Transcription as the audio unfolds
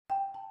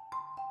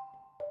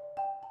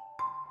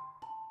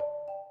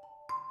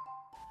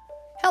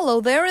Hello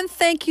there, and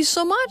thank you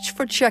so much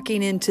for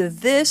checking into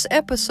this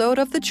episode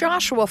of the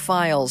Joshua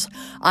Files.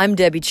 I'm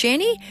Debbie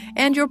Cheney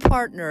and your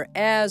partner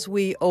as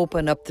we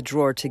open up the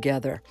drawer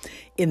together.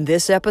 In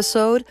this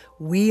episode,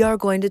 we are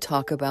going to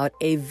talk about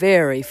a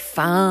very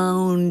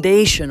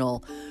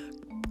foundational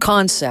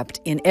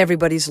concept in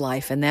everybody's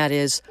life, and that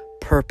is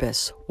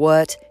purpose.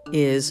 What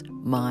is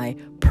my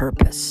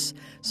purpose?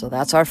 So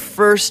that's our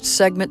first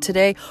segment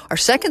today. Our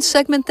second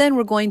segment, then,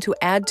 we're going to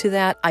add to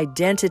that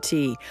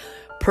identity,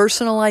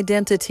 personal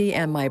identity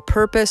and my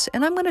purpose,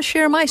 and I'm going to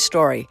share my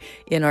story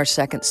in our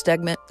second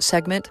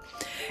segment.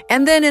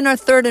 And then in our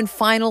third and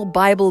final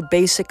Bible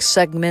Basics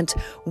segment,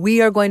 we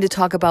are going to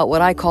talk about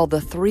what I call the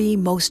 3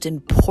 most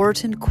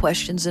important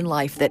questions in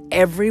life that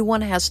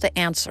everyone has to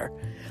answer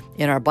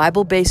in our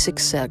Bible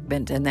Basics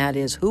segment, and that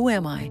is, who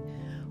am I?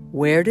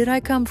 Where did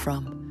I come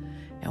from?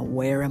 And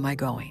where am I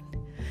going?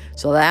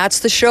 So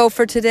that's the show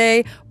for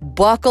today.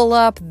 Buckle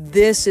up.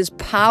 This is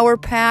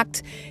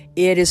power-packed.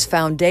 It is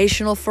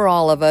foundational for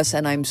all of us,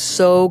 and I'm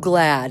so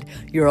glad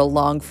you're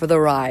along for the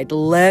ride.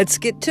 Let's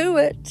get to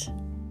it.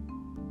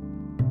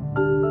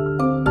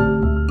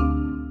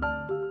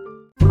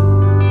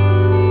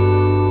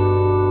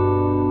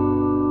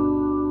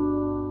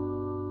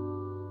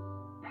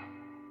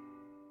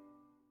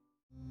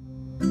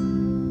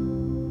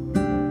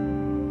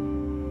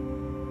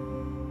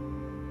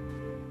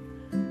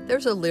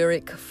 There's a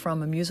lyric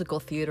from a musical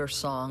theater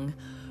song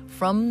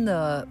from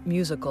the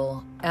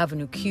musical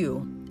Avenue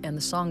Q, and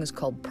the song is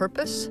called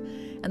Purpose,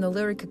 and the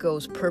lyric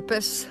goes,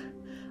 purpose,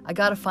 I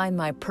gotta find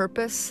my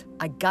purpose,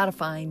 I gotta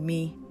find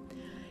me.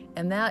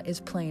 And that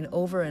is playing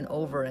over and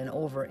over and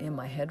over in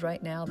my head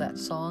right now, that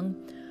song,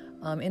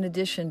 in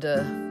addition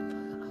to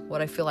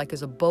what I feel like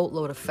is a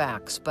boatload of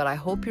facts. But I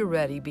hope you're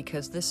ready,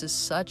 because this is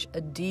such a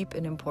deep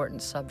and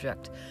important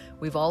subject.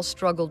 We've all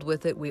struggled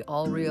with it. We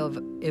all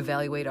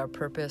reevaluate our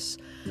purpose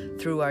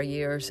through our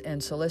years.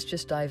 And so let's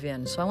just dive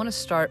in. So I want to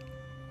start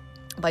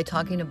by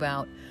talking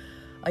about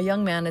a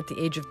young man at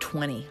the age of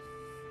 20.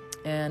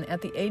 And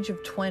at the age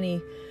of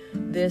 20,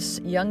 this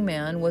young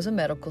man was a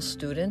medical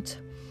student,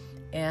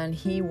 and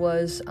he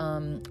was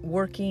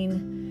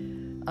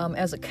working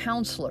as a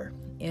counselor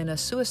in a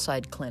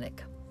suicide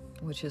clinic,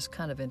 which is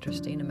kind of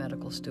interesting, a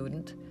medical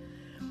student.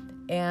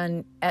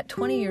 And at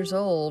 20 years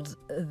old,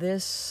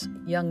 this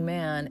young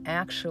man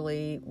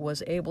actually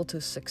was able to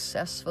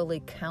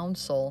successfully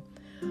counsel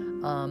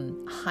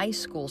high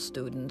school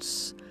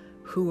students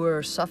who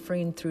were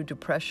suffering through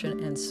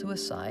depression and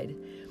suicide.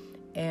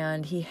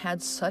 And he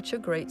had such a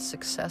great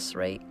success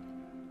rate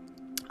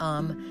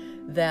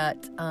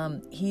that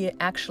he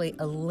actually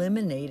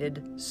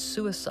eliminated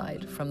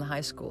suicide from the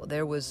high school.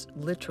 There was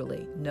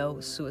literally no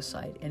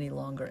suicide any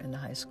longer in the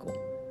high school.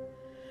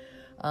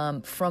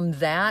 From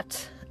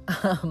that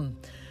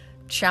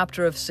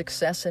chapter of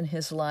success in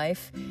his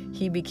life,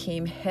 he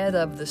became head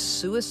of the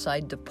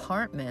suicide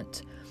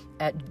department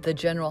at the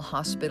General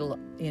Hospital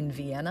in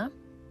Vienna.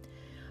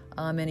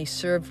 And he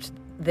served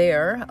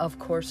there, of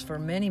course, for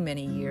many,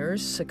 many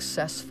years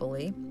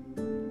successfully,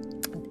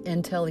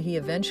 until he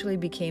eventually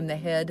became the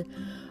head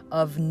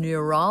of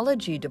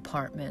neurology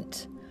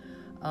department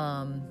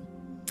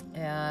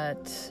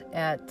at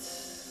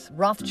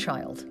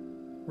Rothschild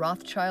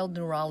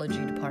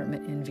Neurology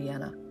Department in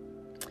Vienna.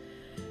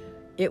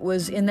 It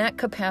was in that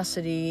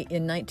capacity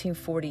in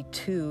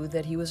 1942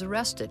 that he was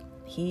arrested.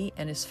 He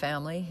and his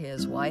family,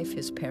 his wife,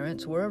 his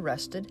parents were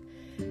arrested,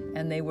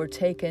 and they were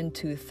taken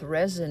to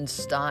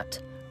Theresienstadt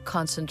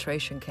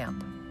concentration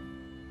camp.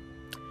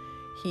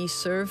 He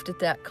served at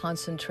that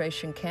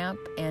concentration camp,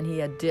 and he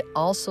had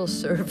also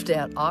served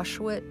at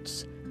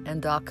Auschwitz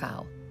and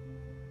Dachau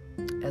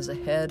as a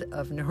head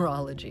of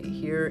neurology.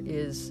 Here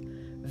is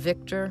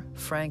Viktor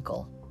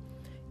Frankl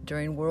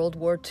during World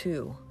War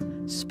II,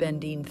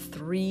 spending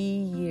 3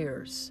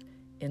 years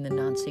in the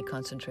Nazi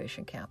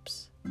concentration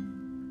camps.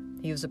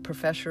 He was a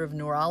professor of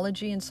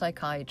neurology and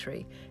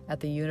psychiatry at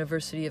the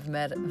University of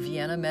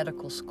Vienna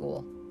Medical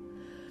School.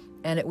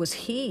 And it was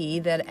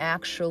he that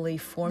actually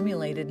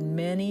formulated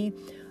many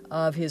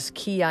of his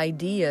key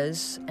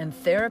ideas and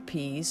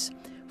therapies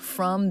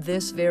from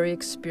this very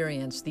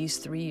experience, these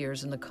 3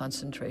 years in the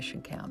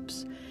concentration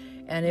camps.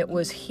 And it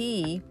was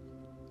he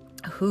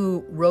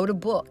who wrote a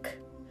book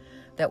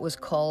that was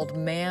called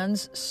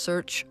Man's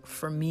Search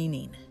for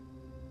Meaning.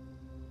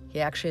 He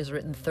actually has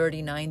written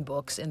 39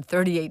 books in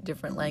 38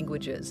 different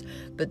languages.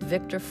 But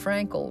Viktor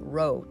Frankl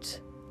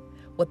wrote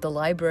what the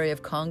Library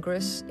of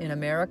Congress in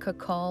America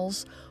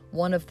calls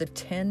one of the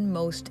 10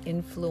 most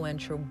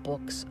influential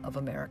books of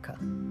America,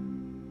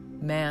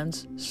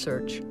 Man's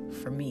Search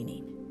for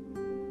Meaning.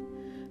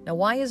 Now,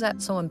 why is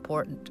that so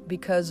important?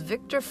 Because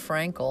Viktor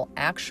Frankl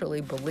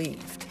actually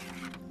believed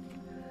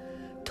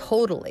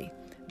totally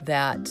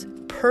that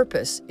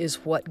purpose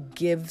is what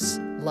gives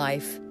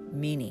life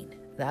meaning.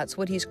 That's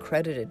what he's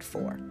credited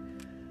for,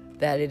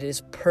 that it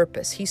is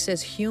purpose. He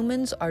says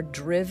humans are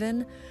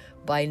driven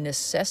by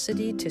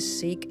necessity to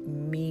seek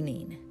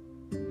meaning.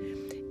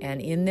 And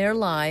in their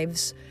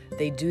lives,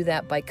 they do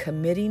that by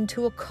committing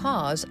to a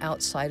cause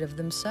outside of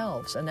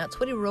themselves. And that's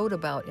what he wrote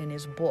about in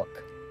his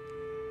book.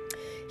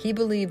 He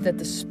believed that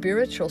the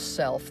spiritual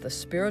self, the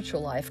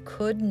spiritual life,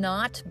 could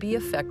not be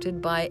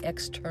affected by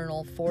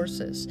external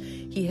forces.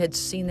 He had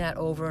seen that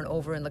over and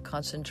over in the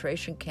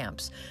concentration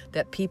camps,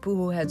 that people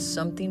who had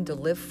something to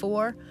live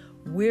for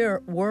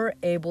were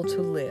able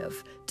to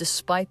live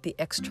despite the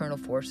external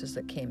forces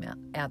that came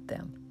at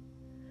them.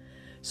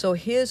 So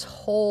his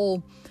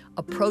whole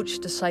approach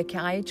to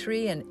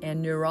psychiatry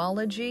and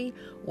neurology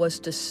was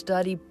to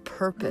study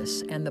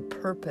purpose and the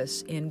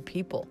purpose in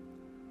people.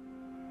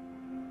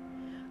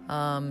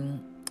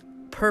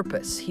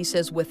 Purpose. He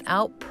says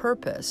without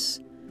purpose,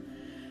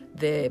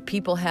 the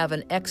people have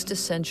an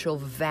existential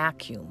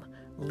vacuum,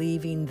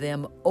 leaving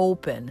them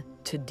open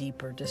to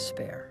deeper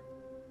despair.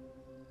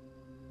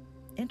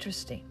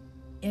 Interesting.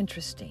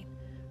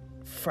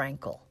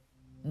 Frankl,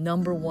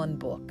 #1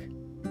 book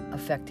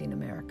affecting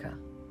America.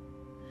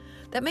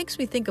 That makes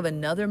me think of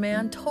another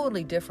man,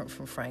 totally different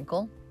from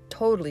Frankl,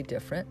 totally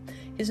different.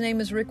 His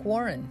name is Rick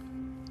Warren,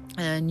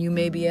 and you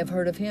maybe have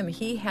heard of him.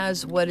 He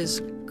has what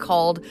is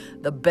called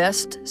the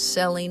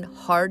best-selling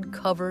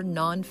hardcover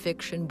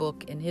nonfiction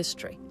book in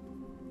history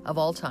of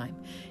all time.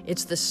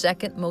 It's the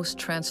second most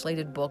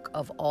translated book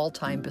of all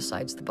time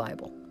besides the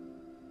Bible.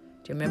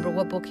 Do you remember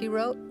what book he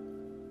wrote?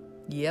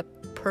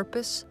 Yep,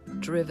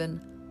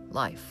 Purpose-Driven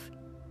Life.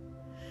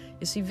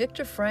 You see,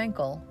 Viktor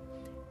Frankl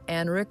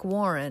and Rick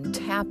Warren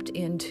tapped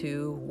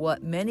into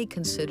what many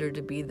consider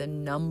to be the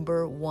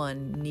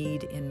 #1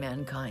 need in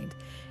mankind,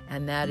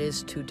 and that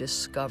is to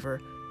discover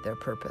their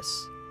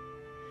purpose.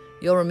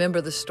 You'll remember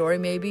the story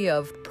maybe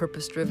of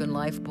Purpose-Driven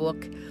Life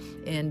book.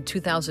 In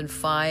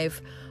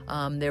 2005,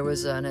 there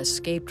was an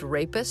escaped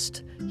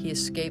rapist. He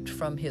escaped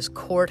from his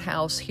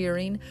courthouse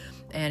hearing,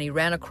 and he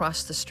ran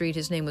across the street.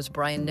 His name was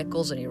Brian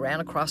Nichols, and he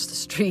ran across the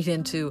street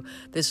into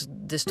this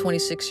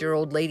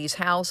 26-year-old lady's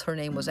house. Her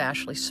name was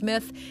Ashley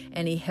Smith,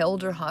 and he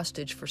held her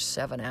hostage for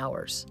 7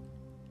 hours.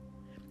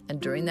 And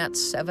during that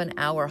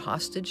 7-hour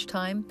hostage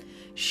time,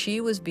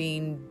 she was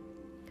being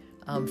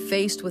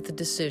faced with the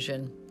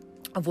decision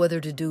of whether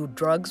to do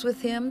drugs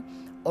with him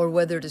or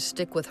whether to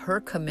stick with her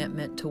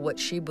commitment to what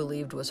she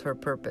believed was her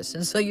purpose.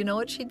 And so you know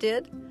what she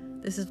did?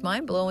 This is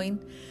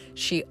mind-blowing.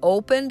 She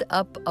opened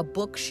up a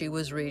book she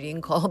was reading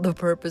called The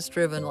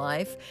Purpose-Driven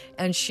Life,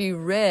 and she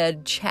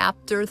read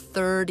chapter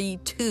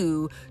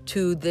 32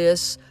 to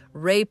this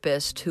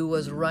rapist who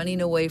was running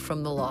away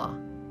from the law.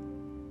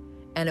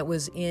 And it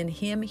was in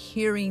him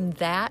hearing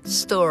that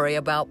story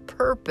about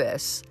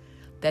purpose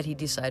that he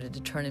decided to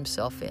turn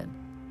himself in.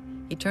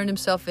 He turned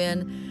himself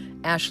in.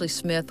 Ashley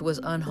Smith was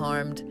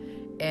unharmed.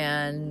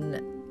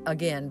 And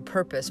again,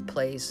 purpose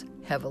plays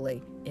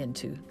heavily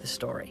into the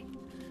story.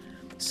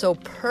 So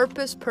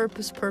purpose.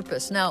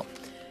 Now,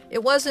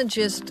 it wasn't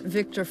just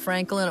Viktor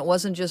Frankl, and it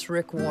wasn't just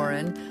Rick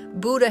Warren.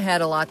 Buddha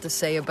had a lot to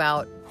say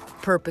about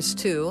purpose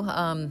too.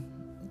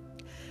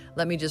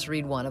 Let me just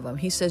read one of them.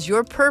 He says,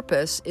 your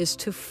purpose is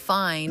to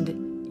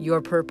find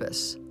your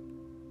purpose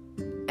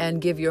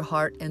and give your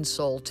heart and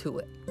soul to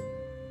it.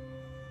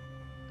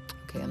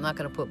 Okay, I'm not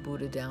going to put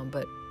Buddha down,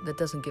 but that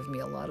doesn't give me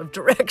a lot of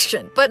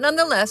direction. But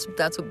nonetheless,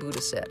 that's what Buddha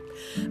said.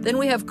 Then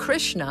we have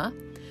Krishna.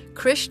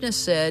 Krishna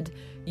said,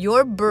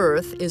 your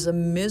birth is a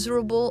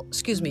mistake,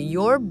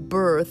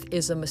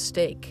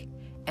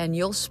 and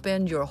you'll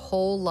spend your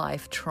whole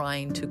life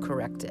trying to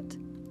correct it.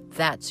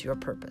 That's your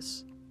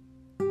purpose.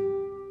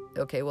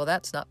 Okay, well,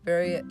 that's not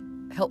very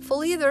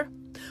helpful either.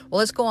 Well,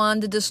 let's go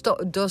on to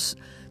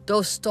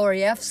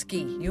Dostoevsky.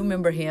 You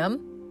remember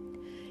him?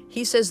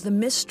 He says, the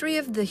mystery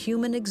of the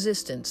human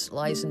existence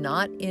lies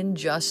not in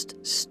just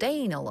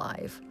staying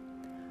alive,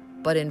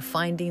 but in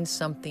finding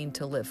something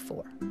to live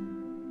for.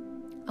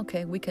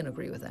 Okay, we can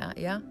agree with that,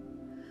 yeah?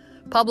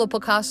 Pablo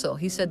Picasso,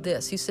 he said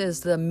this. He says,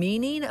 the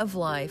meaning of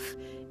life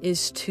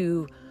is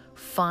to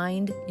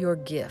find your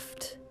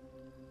gift.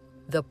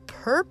 The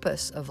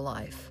purpose of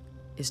life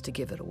is to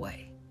give it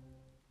away.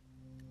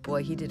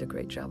 Boy, he did a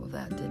great job of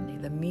that, didn't he?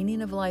 The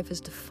meaning of life is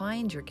to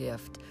find your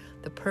gift.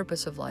 The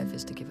purpose of life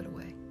is to give it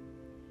away.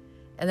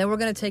 And then we're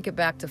going to take it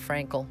back to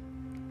Frankl,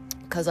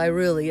 because I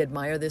really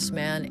admire this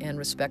man and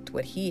respect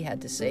what he had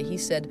to say. He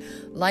said,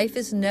 life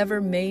is never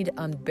made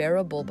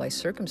unbearable by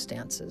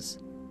circumstances,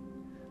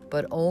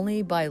 but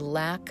only by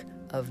lack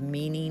of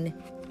meaning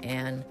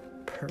and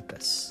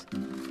purpose.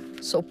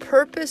 So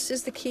purpose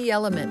is the key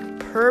element.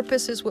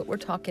 Purpose is what we're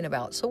talking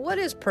about. So what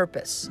is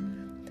purpose?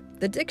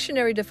 The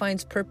dictionary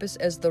defines purpose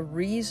as the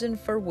reason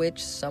for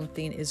which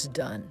something is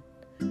done.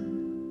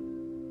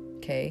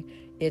 Okay?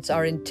 It's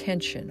our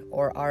intention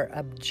or our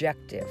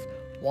objective.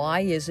 Why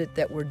is it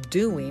that we're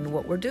doing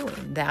what we're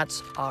doing?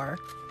 That's our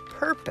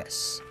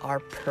purpose,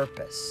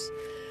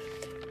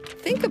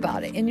 Think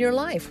about it in your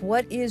life.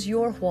 What is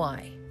your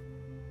why?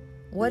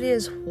 What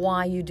is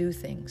why you do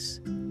things?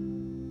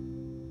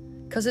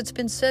 Because it's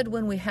been said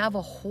when we have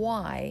a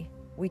why,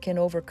 we can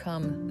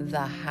overcome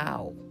the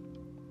how.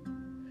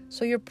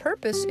 So your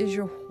purpose is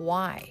your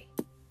why.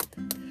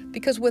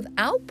 Because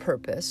without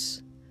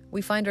purpose,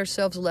 we find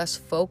ourselves less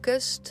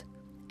focused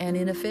and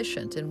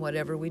inefficient in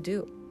whatever we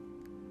do.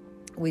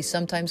 We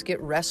sometimes get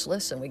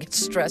restless and we get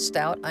stressed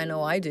out. I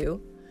know I do.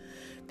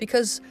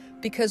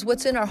 because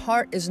what's in our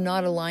heart is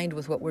not aligned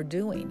with what we're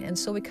doing. And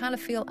so we kind of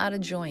feel out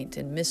of joint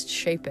and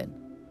misshapen.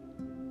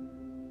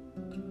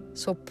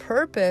 So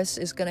purpose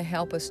is going to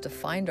help us to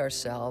find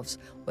ourselves.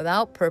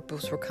 Without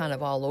purpose, we're kind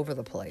of all over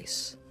the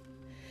place.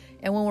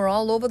 And when we're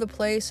all over the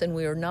place and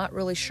we are not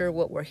really sure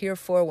what we're here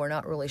for, we're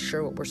not really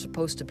sure what we're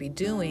supposed to be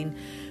doing,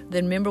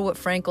 then remember what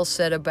Frankl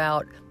said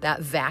about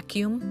that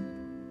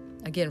vacuum?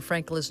 Again,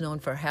 Frankl is known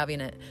for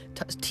having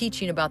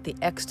teaching about the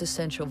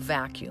existential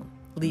vacuum,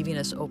 leaving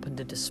us open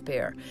to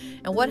despair.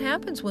 And what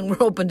happens when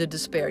we're open to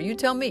despair? You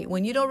tell me.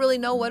 When you don't really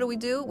know, what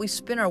do? We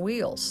spin our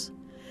wheels.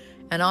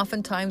 And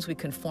oftentimes we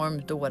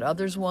conform to what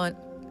others want.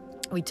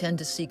 We tend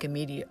to seek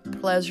immediate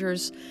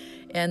pleasures.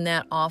 And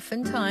that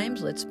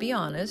oftentimes, let's be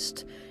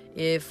honest,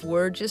 if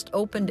we're just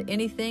open to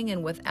anything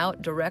and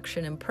without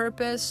direction and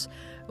purpose,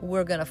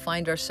 we're going to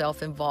find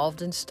ourselves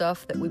involved in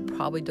stuff that we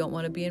probably don't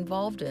want to be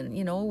involved in.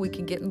 You know, we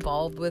can get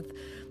involved with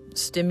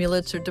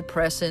stimulants or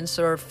depressants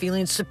or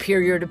feeling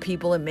superior to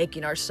people and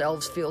making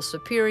ourselves feel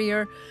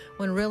superior,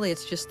 when really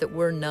it's just that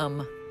we're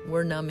numb.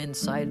 We're numb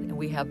inside and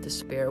we have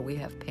despair, we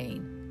have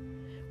pain.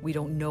 We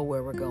don't know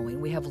where we're going.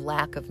 We have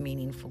lack of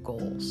meaningful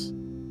goals.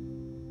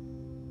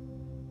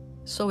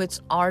 So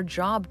it's our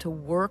job to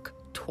work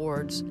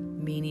towards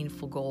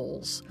meaningful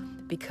goals,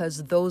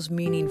 because those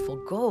meaningful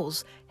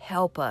goals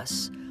help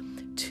us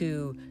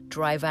to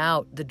drive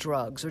out the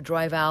drugs or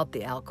drive out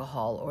the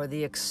alcohol or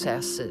the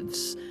excessive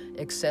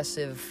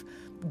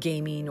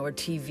gaming or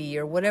TV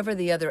or whatever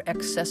the other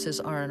excesses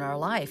are in our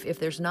life. If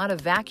there's not a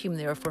vacuum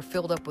there, if we're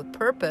filled up with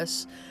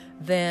purpose,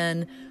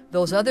 then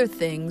those other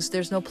things,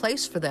 there's no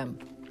place for them.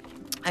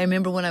 I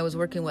remember when I was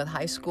working with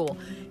high school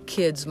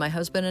kids, my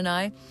husband and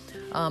I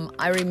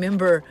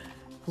remember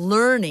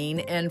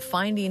learning and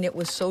finding it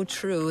was so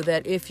true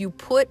that if you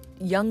put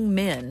young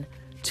men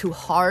to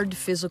hard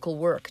physical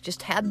work,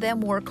 just had them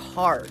work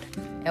hard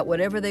at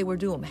whatever they were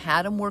doing,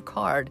 had them work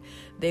hard,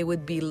 they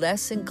would be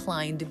less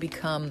inclined to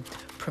become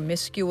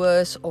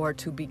promiscuous or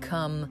to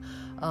become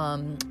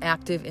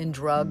active in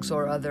drugs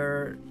or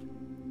other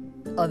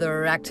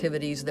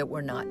activities that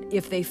were not,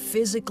 if they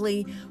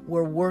physically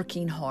were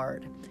working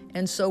hard.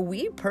 And so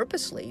we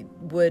purposely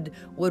would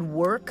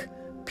work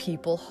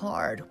people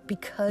hard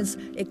because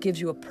it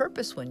gives you a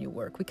purpose when you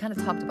work. We kind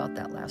of talked about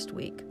that last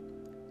week.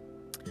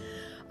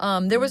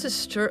 There was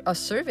a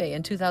survey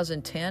in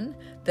 2010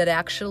 that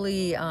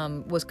actually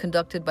was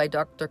conducted by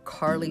Dr.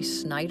 Carly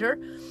Snyder.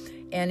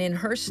 And in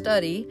her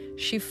study,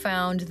 she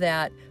found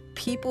that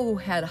people who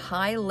had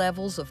high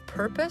levels of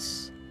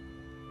purpose,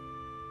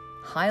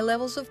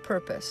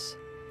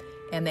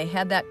 and they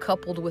had that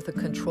coupled with a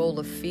control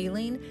of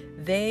feeling,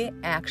 they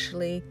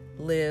actually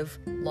live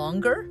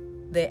longer.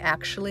 They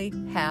actually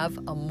have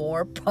a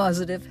more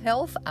positive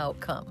health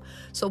outcome.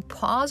 So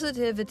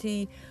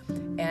positivity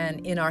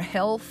and in our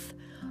health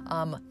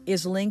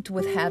is linked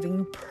with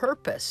having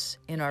purpose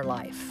in our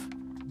life.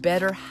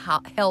 Better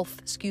health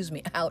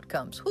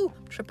outcomes. Whew,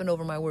 I'm tripping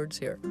over my words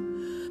here.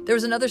 There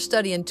was another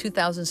study in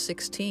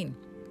 2016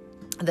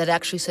 that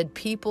actually said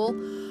people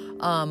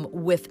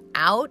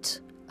without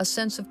a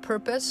sense of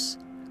purpose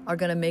are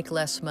going to make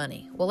less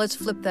money. Well, let's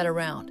flip that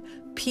around.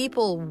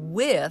 People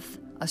with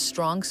a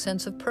strong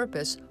sense of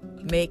purpose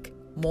make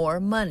more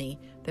money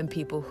than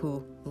people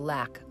who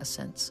lack a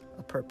sense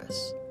of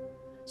purpose.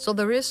 So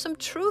there is some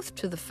truth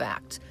to the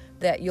fact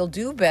that you'll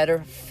do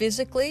better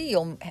physically,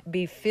 you'll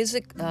be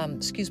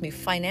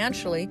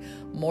financially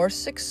more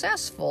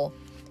successful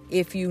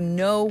if you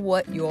know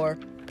what your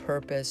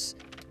purpose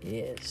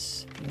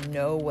is.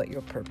 Know what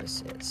your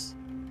purpose is.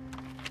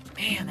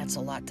 Man, that's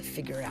a lot to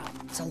figure out.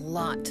 It's a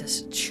lot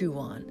to chew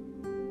on.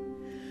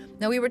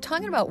 Now, we were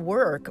talking about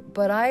work,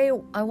 but I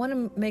want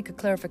to make a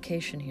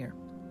clarification here.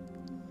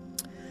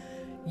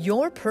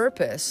 Your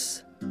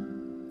purpose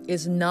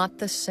is not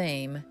the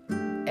same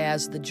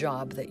as the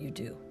job that you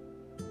do.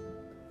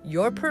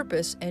 Your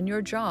purpose and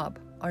your job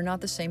are not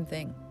the same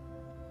thing.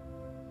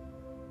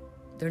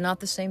 They're not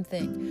the same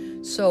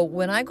thing. So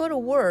when I go to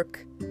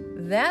work,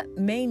 that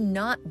may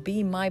not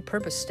be my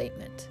purpose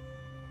statement.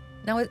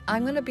 Now,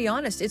 I'm going to be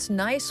honest, it's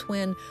nice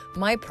when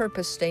my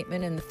purpose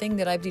statement and the thing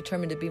that I've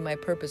determined to be my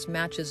purpose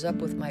matches up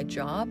with my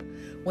job,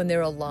 when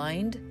they're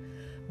aligned.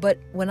 But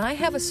when I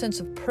have a sense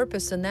of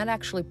purpose, then that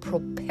actually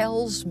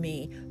propels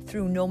me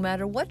through no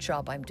matter what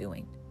job I'm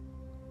doing.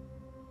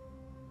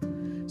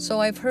 So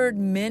I've heard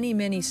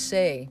many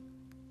say,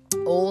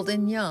 old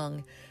and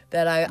young,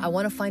 that I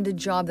want to find a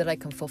job that I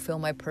can fulfill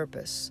my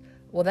purpose.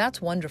 Well,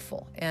 that's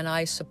wonderful, and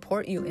I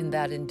support you in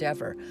that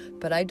endeavor.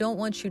 But I don't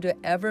want you to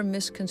ever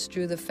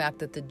misconstrue the fact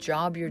that the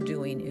job you're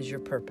doing is your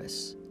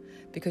purpose,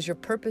 because your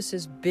purpose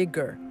is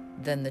bigger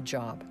than the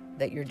job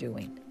that you're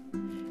doing,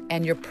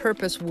 and your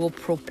purpose will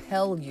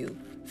propel you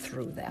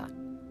through that.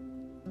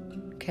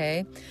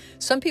 Okay?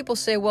 Some people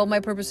say, well, my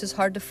purpose is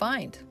hard to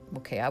find.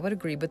 Okay, I would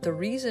agree, but the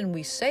reason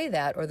we say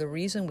that, or the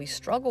reason we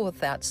struggle with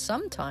that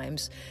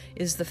sometimes,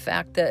 is the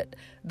fact that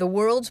the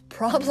world's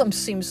problems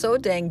seem so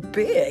dang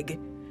big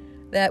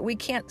that we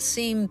can't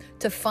seem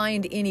to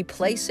find any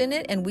place in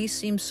it, and we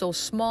seem so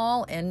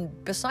small,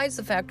 and besides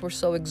the fact we're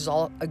so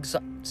exhausted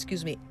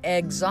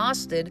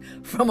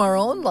from our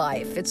own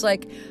life. It's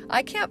like,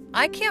 I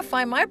can't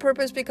find my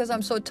purpose because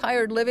I'm so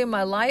tired living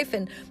my life,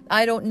 and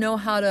I don't know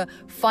how to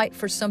fight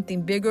for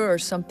something bigger or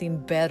something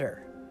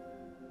better.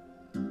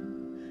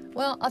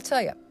 Well, I'll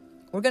tell you,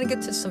 we're going to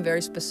get to some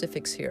very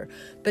specifics here,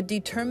 but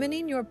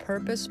determining your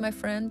purpose, my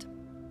friend,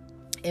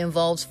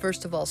 involves,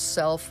 first of all,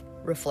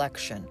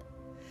 self-reflection.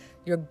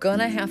 You're going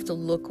to have to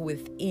look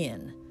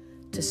within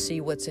to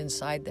see what's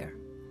inside there.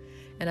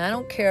 And I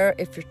don't care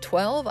if you're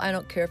 12, I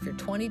don't care if you're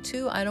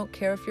 22, I don't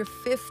care if you're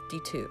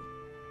 52.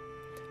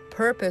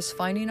 Purpose,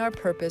 finding our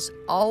purpose,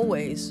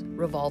 always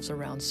revolves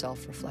around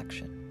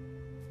self-reflection.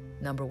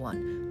 Number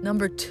one.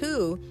 Number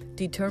two,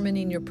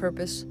 determining your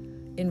purpose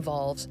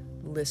involves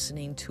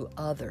listening to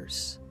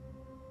others.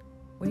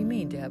 What do you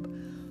mean, Deb?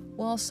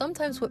 Well,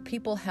 sometimes what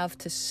people have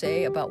to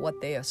say about what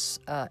they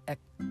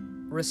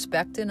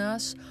respect in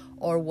us,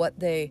 or what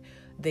they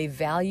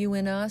value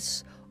in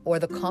us, or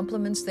the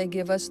compliments they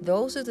give us,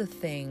 those are the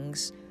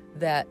things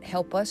that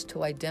help us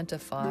to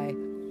identify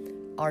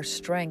our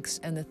strengths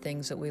and the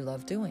things that we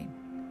love doing.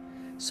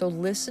 So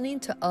listening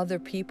to other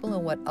people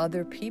and what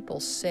other people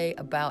say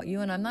about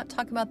you, and I'm not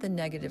talking about the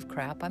negative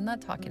crap, I'm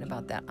not talking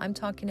about that. I'm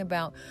talking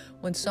about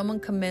when someone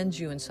commends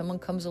you and someone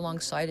comes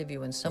alongside of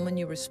you and someone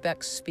you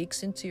respect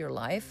speaks into your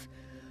life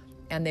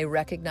and they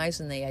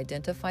recognize and they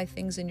identify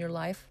things in your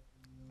life,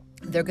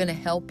 they're going to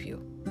help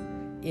you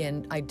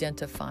in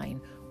identifying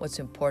what's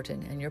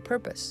important and your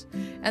purpose.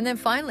 And then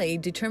finally,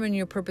 determining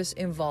your purpose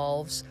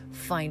involves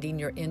finding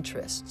your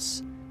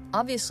interests.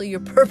 Obviously, your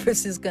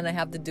purpose is going to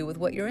have to do with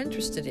what you're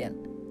interested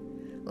in.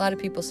 A lot of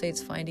people say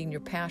it's finding your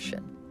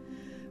passion.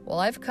 Well,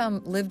 I've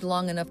lived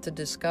long enough to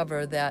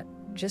discover that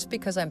just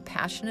because I'm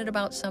passionate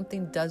about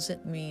something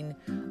doesn't mean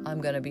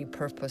I'm going to be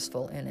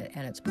purposeful in it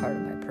and it's part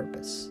of my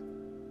purpose.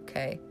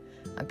 Okay?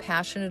 I'm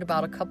passionate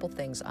about a couple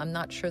things. I'm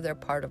not sure they're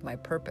part of my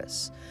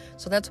purpose.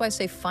 So that's why I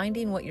say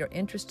finding what you're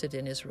interested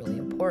in is really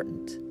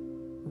important.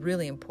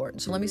 Really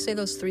important. So let me say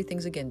those three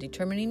things again.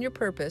 Determining your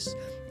purpose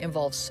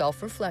involves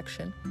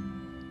self-reflection.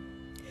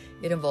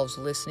 It involves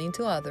listening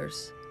to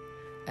others.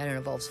 And it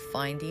involves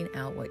finding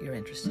out what you're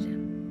interested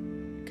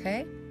in.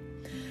 Okay?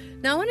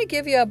 Now I want to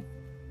give you A,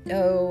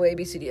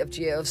 B, C, D, F,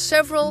 G,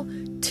 several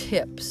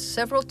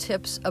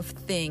tips of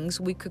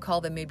things. We could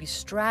call them maybe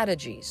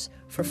strategies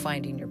for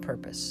finding your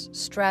purpose.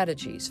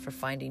 Strategies for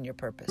finding your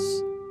purpose.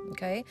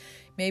 Okay?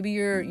 Maybe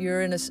you're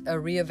in a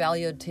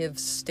reevaluative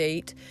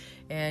state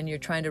and you're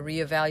trying to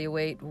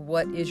reevaluate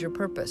what is your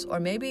purpose. Or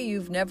maybe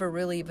you've never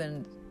really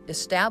even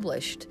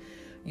established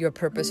your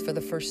purpose for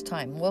the first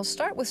time. Well,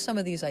 start with some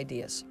of these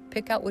ideas.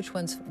 Pick out which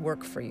ones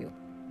work for you.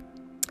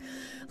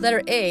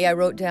 Letter A, I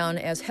wrote down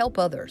as help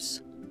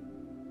others.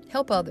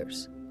 Help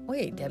others.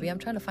 Wait, Debbie, I'm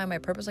trying to find my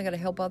purpose. I got to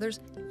help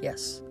others?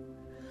 Yes.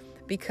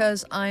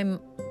 Because I'm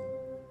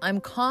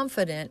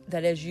confident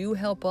that as you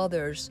help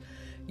others,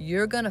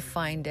 you're going to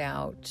find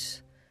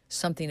out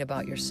something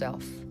about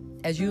yourself.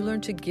 As you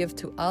learn to give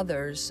to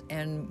others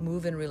and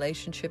move in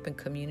relationship and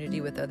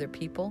community with other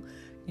people,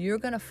 you're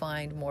going to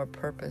find more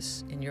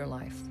purpose in your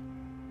life.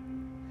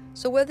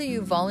 So whether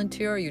you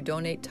volunteer or you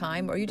donate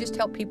time or you just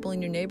help people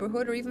in your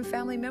neighborhood or even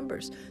family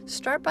members,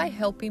 start by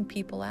helping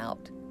people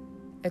out.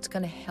 It's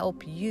going to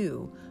help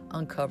you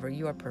uncover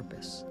your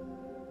purpose.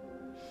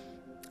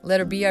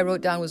 Letter B I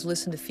wrote down was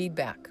listen to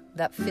feedback.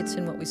 That fits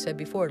in what we said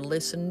before.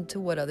 Listen to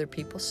what other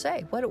people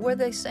say. What are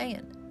they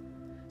saying?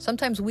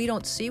 Sometimes we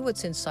don't see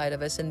what's inside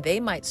of us and they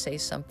might say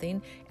something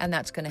and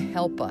that's going to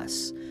help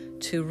us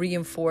to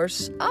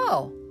reinforce,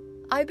 oh,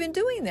 I've been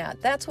doing that.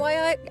 That's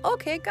why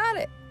okay, got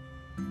it.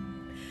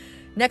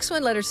 Next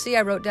one, letter C,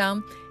 I wrote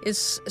down,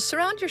 is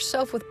surround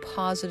yourself with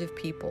positive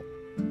people.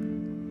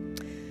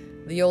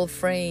 The old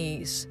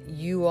phrase,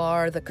 you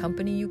are the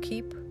company you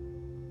keep.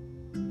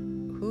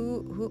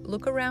 Who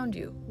look around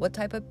you. What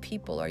type of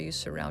people are you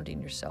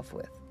surrounding yourself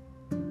with?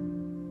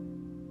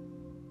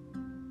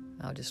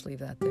 I'll just leave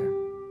that there.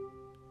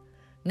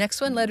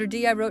 Next one, letter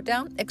D, I wrote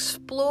down,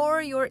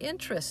 explore your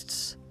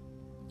interests.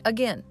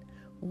 Again,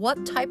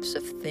 what types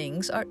of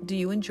things do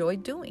you enjoy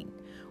doing?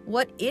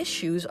 What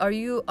issues are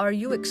you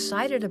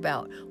excited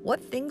about?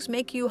 What things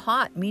make you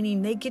hot,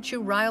 meaning they get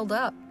you riled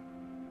up?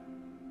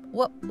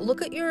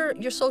 Look at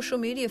your social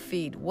media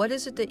feed. What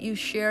is it that you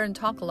share and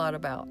talk a lot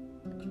about?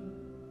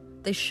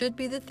 They should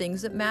be the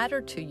things that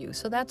matter to you,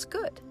 so that's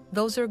good.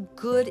 Those are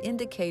good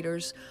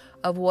indicators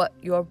of what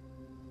your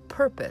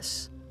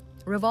purpose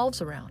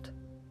revolves around.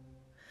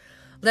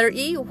 Letter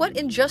E, what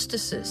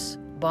injustices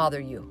bother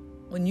you?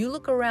 When you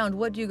look around,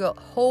 what do you go,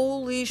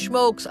 holy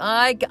smokes,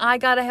 I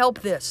got to help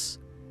this.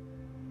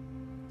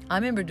 I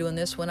remember doing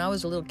this when I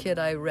was a little kid.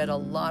 I read a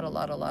lot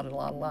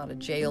of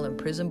jail and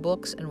prison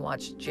books and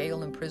watched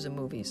jail and prison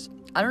movies.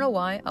 I don't know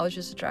why. I was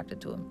just attracted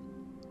to them.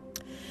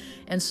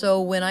 And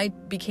so when I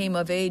became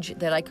of age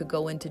that I could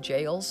go into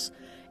jails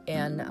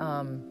and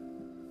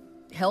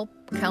help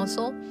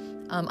counsel,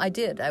 I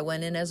did. I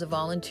went in as a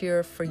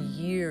volunteer for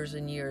years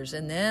and years.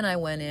 And then I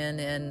went in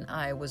and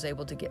I was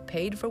able to get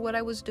paid for what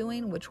I was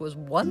doing, which was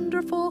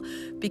wonderful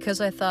because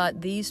I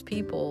thought these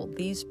people,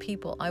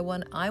 I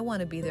want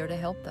to be there to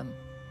help them.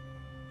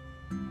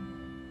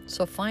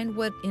 So find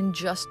what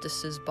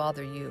injustices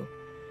bother you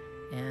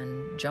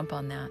and jump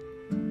on that.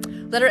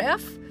 Letter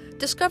F,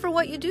 discover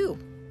what you do.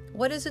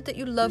 What is it that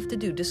you love to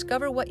do?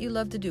 Discover what you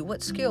love to do.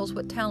 What skills,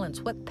 what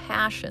talents, what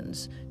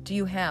passions do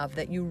you have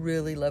that you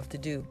really love to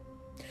do?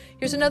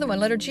 Here's another one,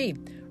 letter G.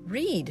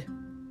 Read.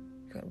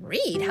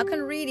 Read? How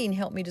can reading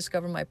help me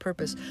discover my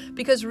purpose?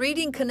 Because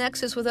reading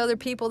connects us with other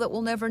people that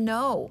we'll never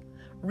know.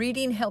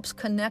 Reading helps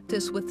connect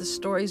us with the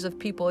stories of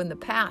people in the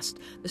past,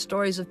 the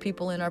stories of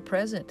people in our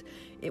present.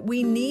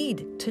 We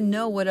need to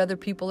know what other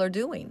people are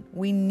doing.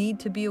 We need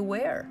to be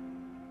aware.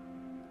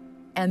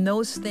 And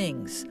those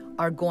things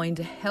are going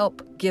to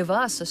help give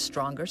us a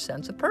stronger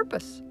sense of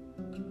purpose.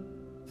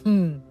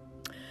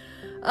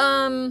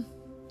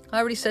 I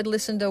already said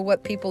listen to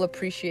what people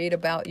appreciate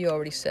about you. I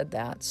already said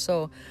that.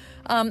 So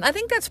I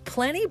think that's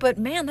plenty, but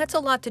man, that's a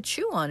lot to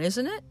chew on,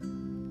 isn't it?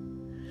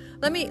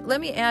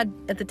 Let me add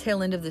at the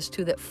tail end of this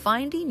too, that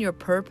finding your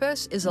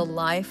purpose is a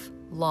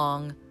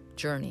lifelong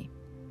journey.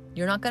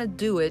 You're not going to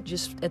do it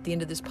just at the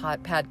end of this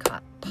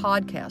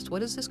podcast.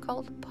 What is this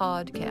called?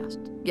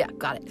 Podcast. Yeah,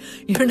 got it.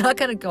 You're not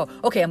going to go,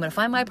 okay, I'm going to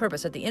find my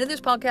purpose. At the end of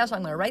this podcast,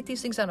 I'm going to write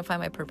these things down and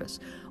find my purpose.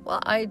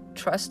 Well, I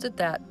trusted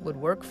that would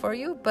work for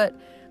you, but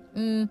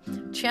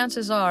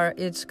chances are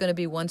it's going to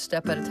be one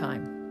step at a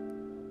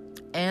time.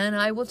 And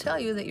I will tell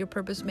you that your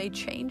purpose may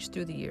change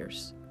through the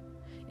years.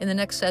 In the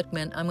next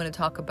segment, I'm going to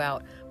talk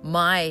about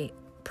my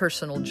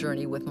personal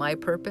journey with my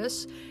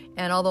purpose.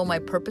 And although my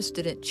purpose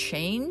didn't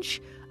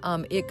change,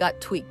 it got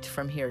tweaked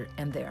from here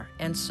and there.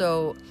 And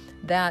so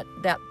that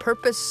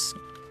purpose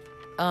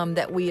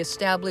that we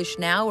establish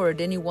now or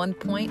at any one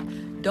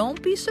point,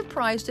 don't be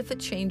surprised if it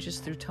changes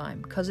through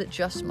time, because it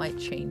just might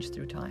change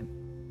through time.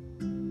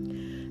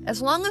 As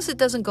long as it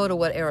doesn't go to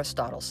what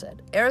Aristotle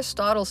said.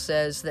 Aristotle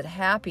says that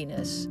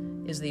happiness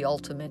is the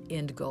ultimate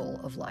end goal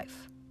of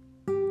life.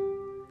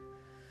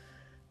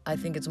 I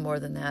think it's more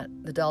than that.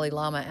 The Dalai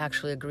Lama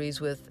actually agrees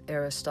with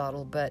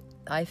Aristotle, but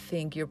I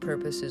think your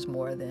purpose is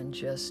more than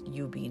just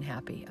you being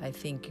happy. I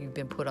think you've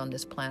been put on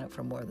this planet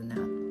for more than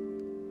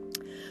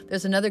that.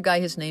 There's another guy,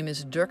 his name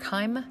is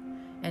Durkheim,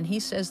 and he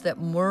says that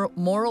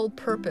moral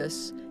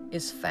purpose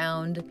is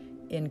found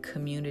in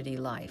community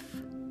life.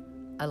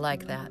 I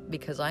like that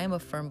because I am a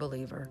firm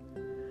believer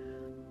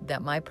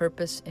that my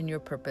purpose and your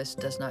purpose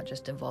does not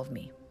just involve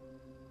me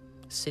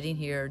sitting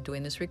here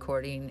doing this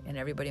recording and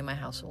everybody in my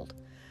household.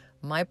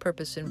 My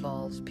purpose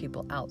involves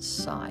people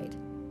outside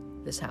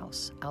this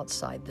house,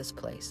 outside this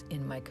place,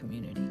 in my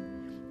community.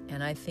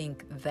 And I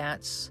think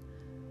that's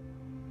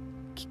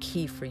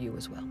key for you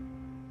as well.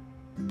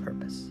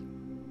 Purpose.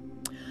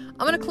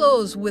 I'm going to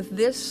close with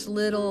this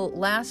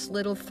last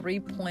little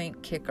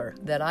 3-point kicker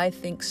that I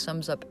think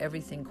sums up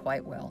everything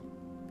quite well.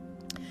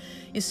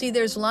 You see,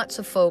 there's lots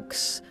of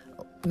folks,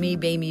 me,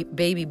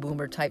 baby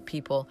boomer type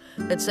people,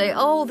 that say,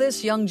 oh,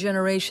 this young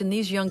generation,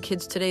 these young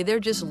kids today, they're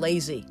just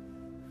lazy.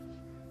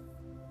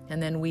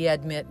 And then we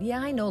admit, yeah,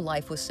 I know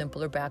life was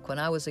simpler back when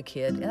I was a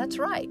kid. And that's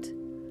right.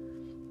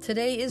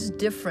 Today is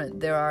different.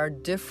 There are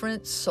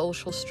different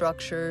social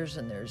structures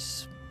and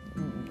there's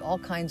all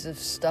kinds of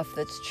stuff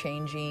that's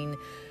changing.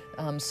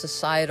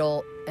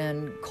 Societal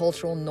and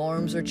cultural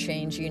norms are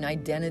changing,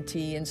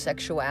 identity and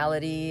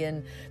sexuality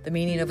and the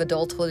meaning of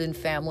adulthood and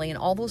family, and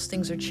all those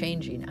things are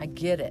changing. I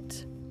get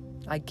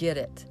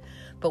it.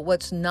 But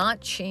what's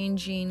not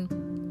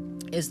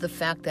changing is the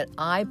fact that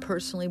I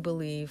personally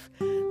believe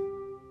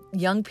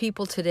young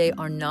people today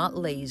are not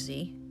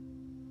lazy.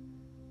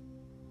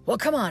 Well,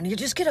 come on, you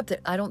just get up there.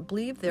 I don't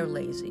believe they're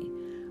lazy.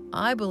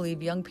 I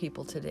believe young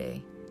people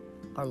today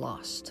are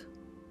lost.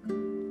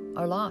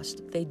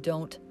 They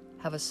don't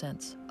have a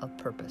sense of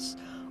purpose,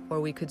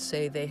 or we could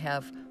say they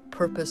have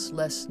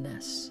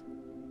purposelessness.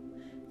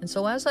 And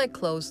so as I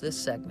close this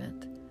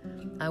segment,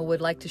 I would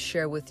like to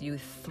share with you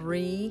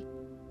 3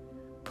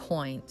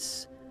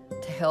 points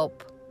to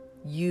help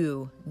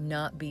you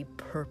not be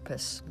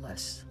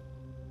purposeless,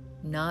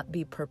 not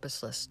be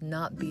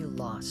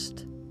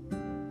lost,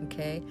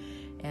 okay?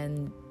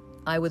 And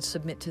I would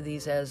submit to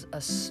these as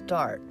a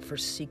start for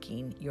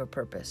seeking your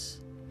purpose.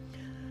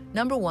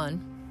 Number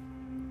 1,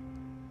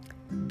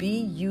 be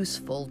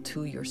useful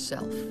to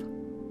yourself.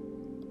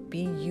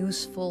 Be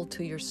useful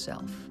to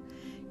yourself.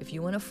 If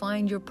you want to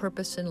find your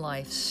purpose in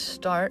life,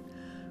 start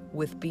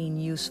with being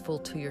useful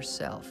to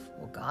yourself.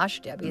 Well, gosh,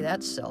 Debbie,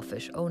 that's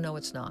selfish. Oh, no,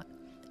 it's not.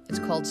 It's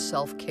called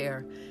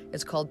self-care.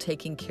 It's called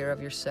taking care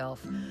of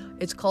yourself.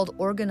 It's called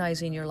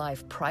organizing your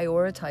life,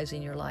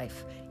 prioritizing your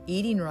life,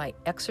 eating right,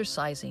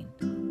 exercising.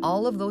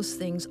 All of those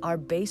things are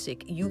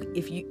basic.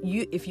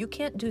 If you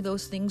can't do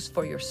those things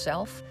for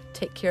yourself,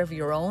 take care of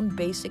your own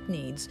basic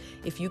needs.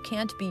 If you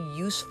can't be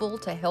useful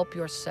to help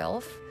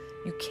yourself,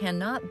 you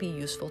cannot be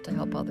useful to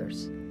help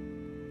others.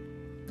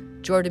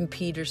 Jordan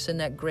Peterson,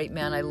 that great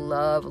man, I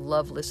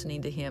love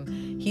listening to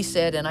him. He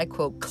said, and I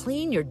quote,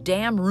 "Clean your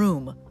damn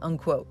room,"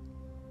 unquote.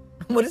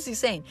 What is he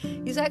saying?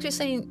 He's actually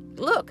saying,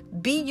 look,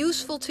 be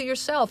useful to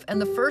yourself.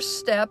 And the first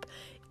step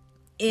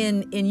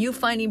in you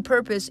finding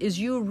purpose is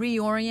you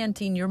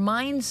reorienting your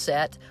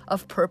mindset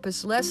of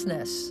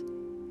purposelessness.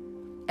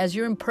 As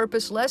you're in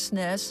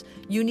purposelessness,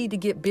 you need to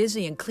get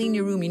busy and clean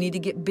your room. You need to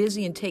get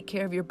busy and take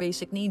care of your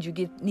basic needs. You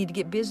need to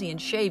get busy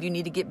and shave. You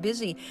need to get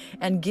busy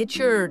and get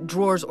your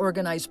drawers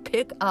organized.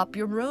 Pick up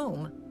your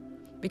room.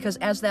 Because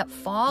as that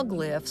fog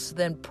lifts,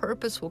 then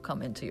purpose will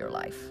come into your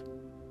life.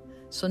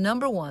 So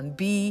number 1,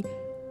 be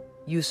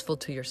useful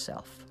to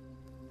yourself.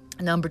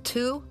 Number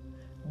 2,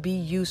 be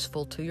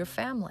useful to your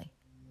family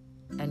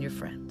and your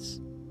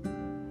friends.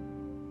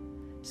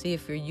 See,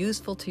 if you're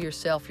useful to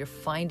yourself, you're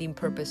finding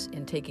purpose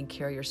in taking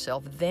care of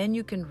yourself, then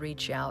you can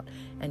reach out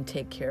and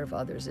take care of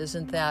others.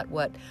 Isn't that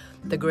what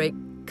the great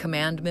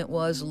commandment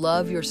was?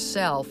 Love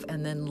yourself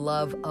and then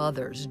love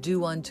others.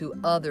 Do unto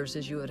others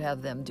as you would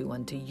have them do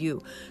unto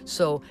you.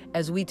 So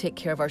as we take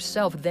care of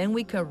ourselves, then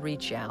we can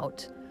reach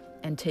out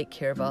and take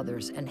care of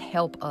others and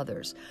help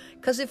others.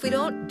 Because if we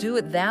don't do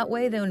it that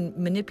way, then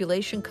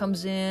manipulation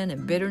comes in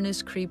and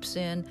bitterness creeps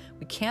in.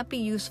 We can't be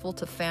useful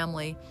to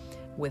family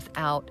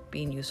without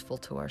being useful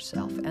to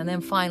ourselves. And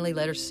then finally,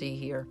 letter C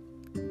here,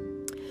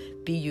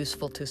 be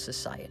useful to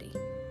society.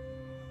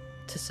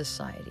 To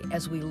society.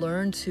 As we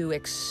learn to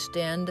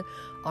extend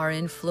our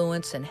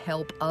influence and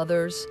help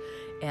others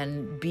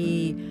and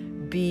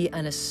be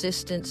an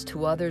assistance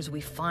to others,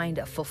 we find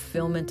a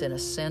fulfillment and a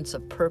sense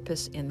of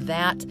purpose in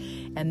that.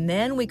 And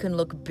then we can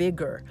look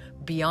bigger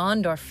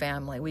beyond our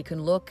family. We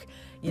can look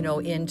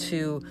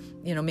into,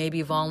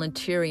 maybe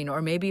volunteering,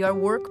 or maybe our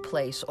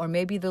workplace, or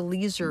maybe the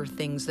leisure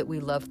things that we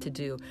love to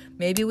do.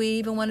 Maybe we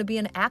even want to be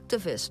an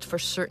activist for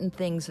certain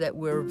things that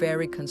we're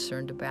very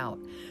concerned about.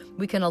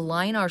 We can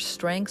align our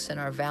strengths and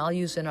our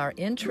values and our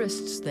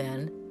interests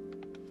then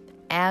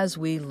as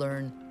we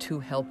learn to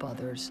help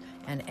others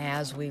and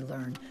as we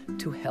learn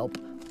to help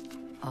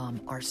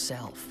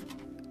ourselves.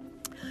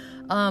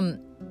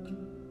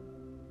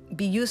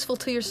 Be useful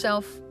to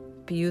yourself,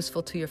 be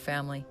useful to your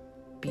family,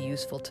 be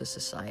useful to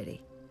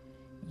society.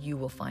 You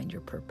will find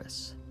your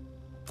purpose.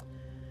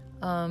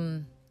 I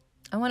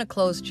want to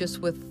close just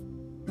with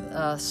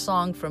a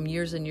song from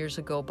years and years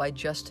ago by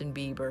Justin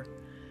Bieber.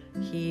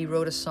 He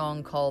wrote a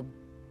song called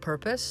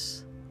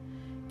Purpose,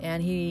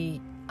 and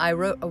I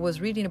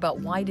was reading about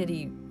why did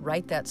he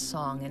write that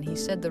song, and he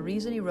said the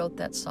reason he wrote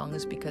that song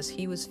is because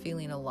he was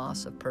feeling a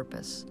loss of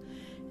purpose,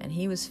 and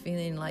he was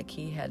feeling like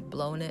he had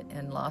blown it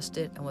and lost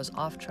it and was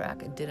off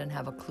track and didn't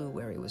have a clue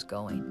where he was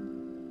going.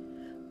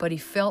 But he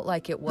felt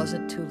like it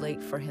wasn't too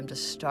late for him to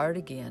start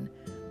again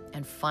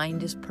and find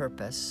his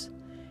purpose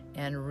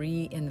and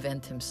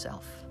reinvent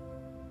himself.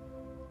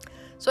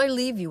 So I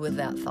leave you with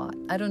that thought.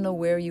 I don't know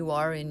where you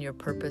are in your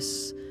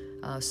purpose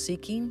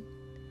seeking,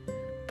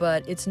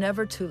 but it's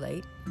never too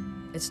late.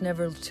 It's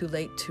never too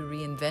late to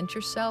reinvent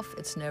yourself.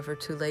 It's never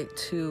too late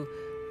to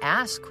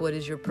ask what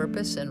is your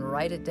purpose and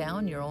write it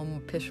down, your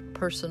own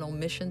personal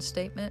mission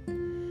statement.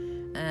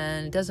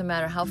 And it doesn't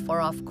matter how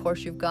far off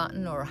course you've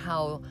gotten or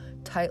how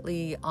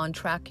tightly on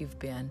track you've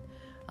been,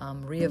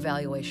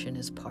 reevaluation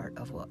is part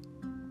of what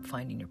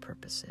finding your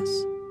purpose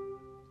is.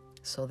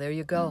 So there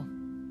you go.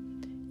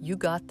 You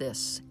got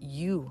this.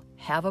 You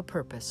have a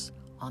purpose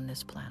on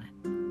this planet.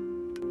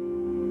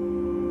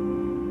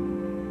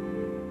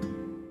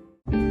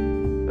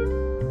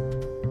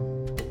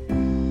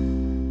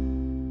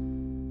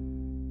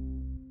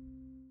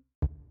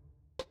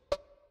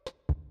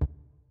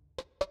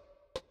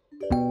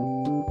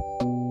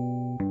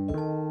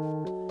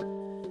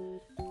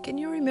 Can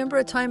you remember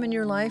a time in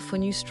your life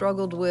when you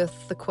struggled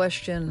with the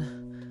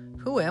question,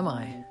 who am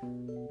I?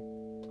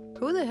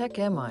 Who the heck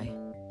am I?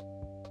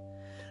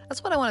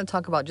 That's what I want to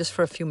talk about just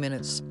for a few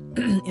minutes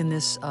in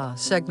this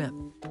segment.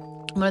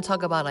 I'm going to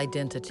talk about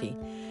identity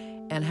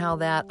and how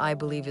that, I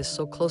believe, is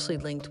so closely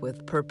linked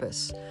with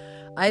purpose.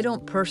 I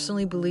don't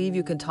personally believe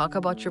you can talk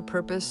about your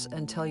purpose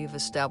until you've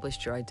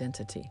established your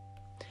identity.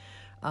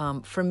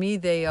 For me,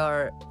 they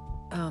are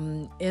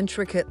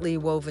intricately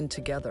woven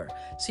together.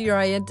 So your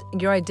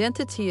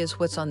identity is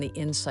what's on the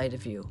inside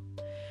of you.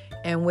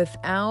 And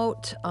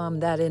without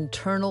that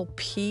internal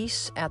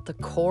peace at the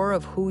core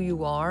of who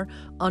you are,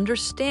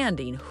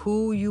 understanding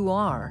who you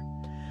are,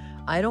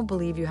 I don't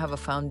believe you have a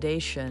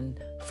foundation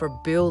for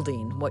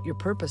building what your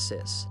purpose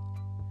is.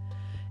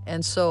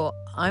 And so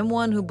I'm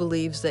one who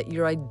believes that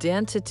your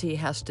identity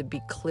has to be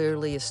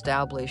clearly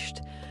established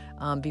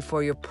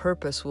before your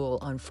purpose will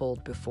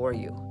unfold before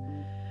you.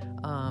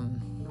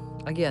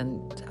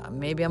 Again,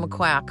 maybe I'm a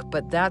quack,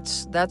 but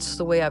that's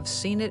the way I've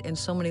seen it in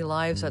so many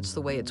lives. That's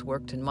the way it's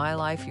worked in my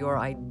life, your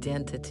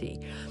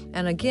identity.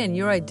 And again,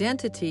 your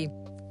identity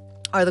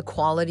are the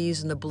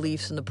qualities and the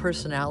beliefs and the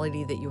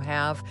personality that you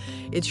have.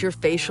 It's your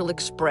facial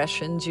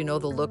expressions, the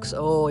looks.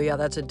 Oh, yeah,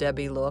 that's a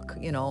Debbie look.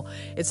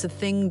 It's the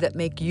thing that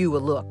make you a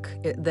look,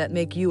 that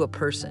make you a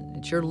person.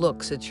 It's your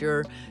looks. It's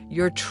your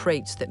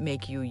traits that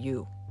make you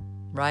you.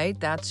 Right?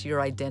 That's your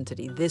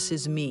identity. This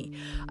is me.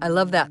 I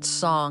love that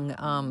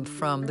song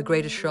from The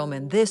Greatest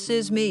Showman. This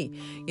is me.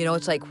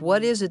 It's like,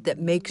 what is it that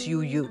makes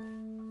you you?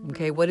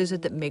 Okay, what is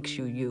it that makes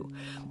you you?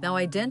 Now,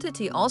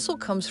 identity also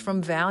comes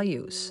from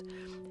values,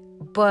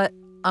 but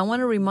I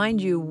want to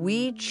remind you,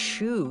 we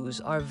choose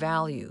our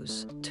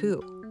values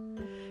too.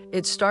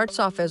 It starts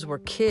off as we're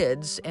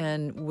kids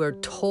and we're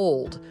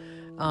told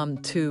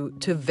to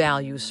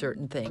value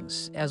certain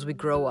things as we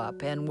grow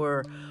up, and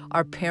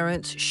our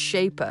parents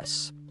shape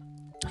us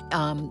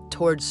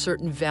towards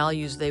certain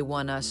values they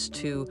want us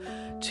to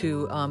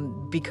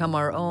become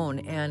our own,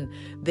 and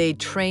they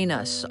train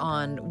us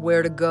on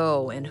where to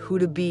go and who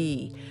to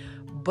be.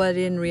 But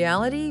in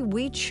reality,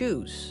 we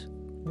choose.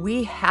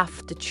 We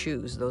have to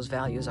choose those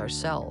values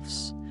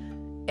ourselves.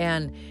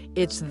 And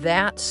it's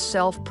that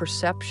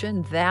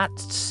self-perception, that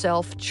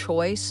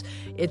self-choice,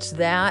 it's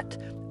that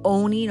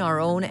owning our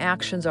own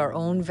actions, our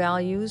own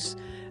values,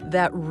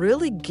 that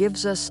really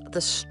gives us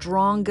the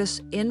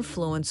strongest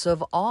influence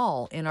of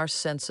all in our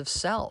sense of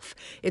self.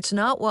 It's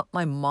not what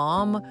my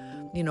mom,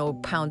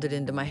 pounded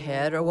into my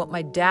head, or what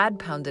my dad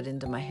pounded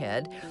into my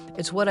head.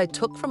 It's what I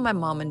took from my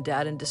mom and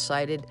dad and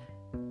decided,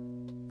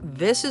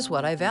 this is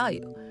what I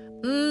value.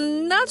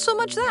 Not so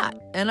much that,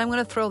 and I'm going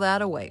to throw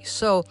that away.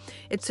 So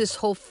it's this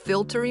whole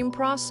filtering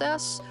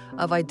process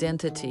of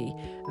identity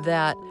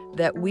that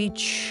we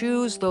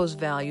choose those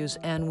values,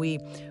 and we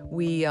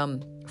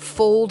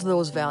fold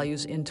those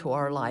values into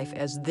our life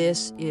as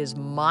this is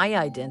my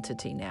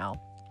identity now.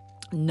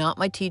 Not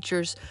my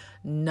teachers,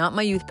 not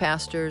my youth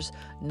pastors,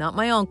 not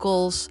my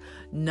uncles,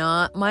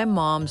 not my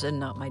moms, and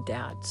not my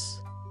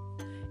dads.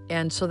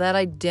 And so that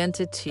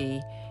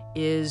identity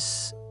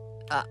is,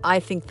 I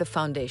think, the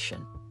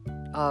foundation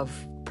of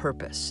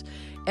purpose.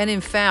 And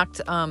in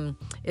fact,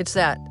 it's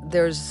that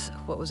there's,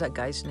 what was that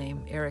guy's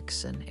name?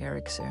 Erickson,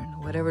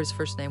 whatever his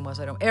first name was.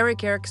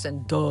 Erik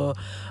Erikson, duh.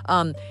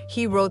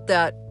 He wrote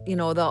that,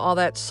 all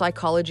that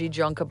psychology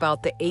junk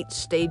about the 8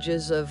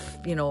 stages of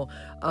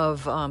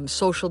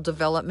social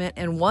development.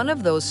 And one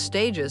of those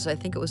stages, I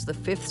think it was the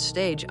 5th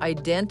stage,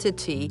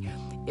 identity,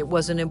 it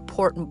was an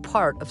important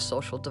part of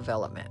social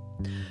development.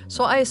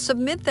 So I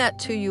submit that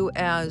to you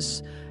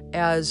as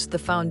the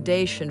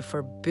foundation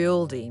for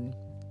building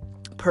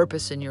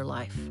purpose in your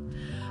life.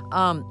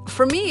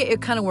 For me,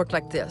 it kind of worked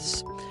like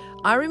this.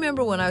 I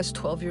remember when I was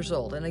 12 years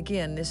old, and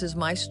again, this is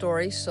my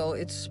story, so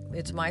it's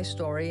my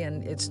story,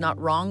 and it's not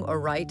wrong or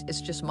right,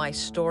 it's just my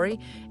story,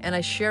 and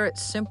I share it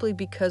simply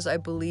because I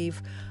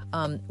believe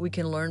we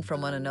can learn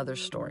from one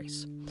another's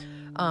stories.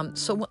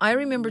 So I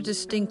remember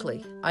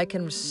distinctly, I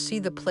can see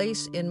the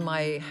place in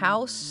my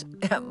house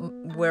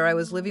where I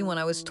was living when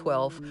I was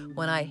 12,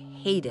 when I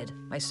hated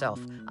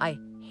myself. I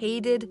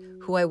hated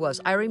who I was.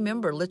 I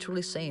remember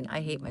literally saying,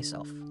 I hate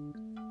myself.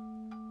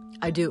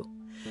 I do.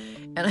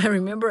 And I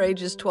remember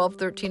ages 12,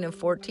 13, and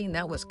 14,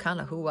 that was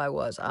kind of who I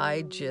was.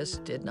 I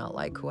just did not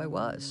like who I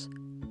was.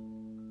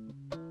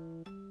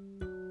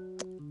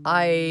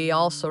 I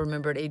also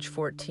remember at age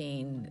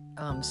 14,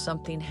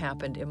 something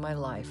happened in my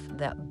life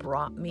that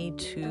brought me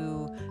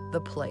to the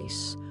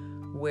place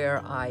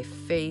where I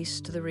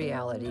faced the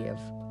reality of,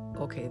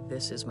 okay,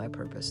 this is my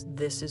purpose.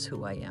 This is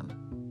who I am.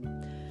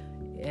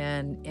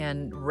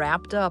 And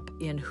wrapped up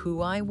in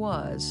who I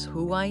was,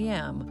 who I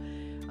am,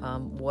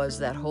 was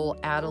that whole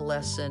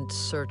adolescent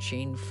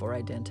searching for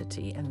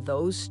identity. And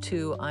those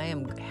two, I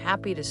am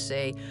happy to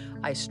say,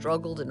 I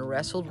struggled and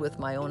wrestled with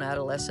my own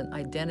adolescent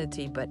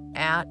identity, but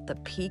at the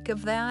peak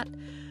of that,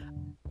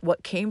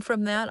 what came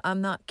from that,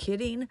 I'm not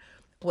kidding,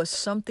 was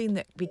something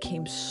that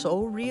became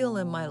so real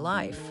in my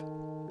life.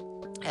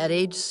 At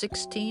age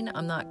 16,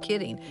 I'm not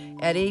kidding,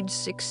 at age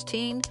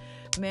 16,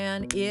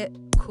 man, it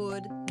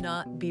could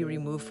not be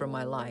removed from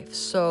my life.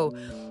 So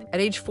at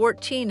age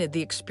 14,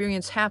 the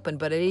experience happened,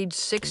 but at age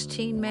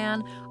 16,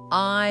 man,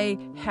 I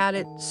had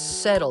it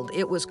settled.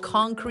 It was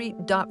concrete,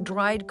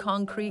 dried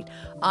concrete.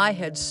 I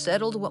had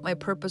settled what my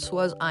purpose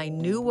was. I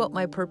knew what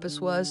my purpose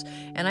was,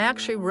 and I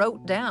actually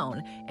wrote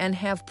down and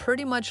have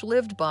pretty much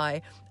lived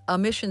by a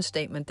mission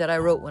statement that I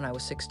wrote when I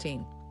was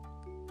 16.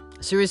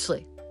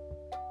 Seriously.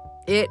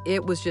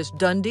 It was just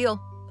done deal.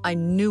 I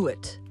knew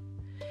it.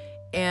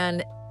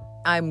 And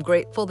I'm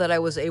grateful that I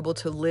was able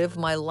to live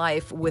my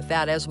life with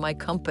that as my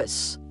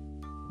compass.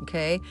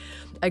 Okay?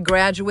 I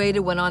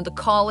graduated, went on to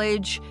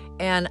college,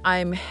 and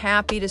I'm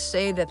happy to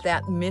say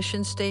that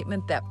mission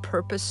statement, that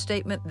purpose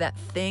statement, that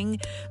thing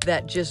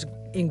that just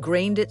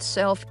ingrained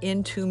itself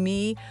into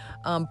me,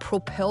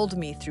 propelled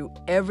me through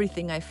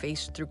everything I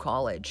faced through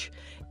college.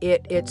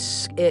 It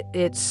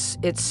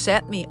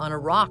set me on a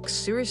rock.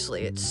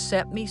 Seriously, it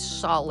set me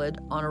solid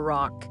on a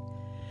rock.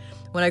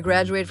 When I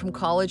graduated from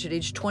college at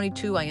age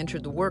 22, I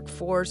entered the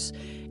workforce,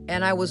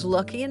 and I was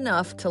lucky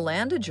enough to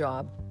land a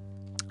job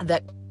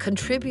that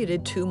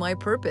contributed to my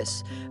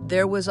purpose.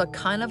 There was a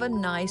kind of a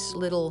nice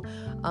little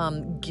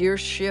gear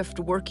shift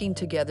working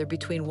together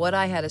between what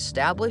I had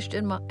established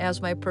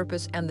as my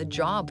purpose and the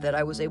job that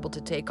I was able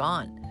to take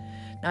on.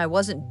 Now, I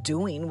wasn't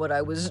doing what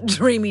I was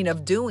dreaming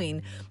of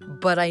doing,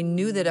 but I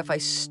knew that if I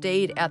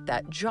stayed at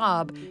that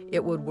job,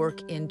 it would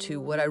work into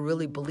what I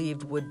really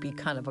believed would be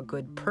kind of a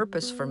good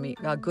purpose for me,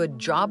 a good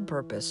job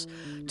purpose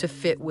to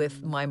fit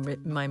with my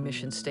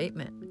mission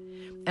statement.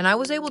 And I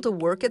was able to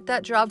work at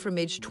that job from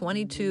age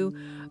 22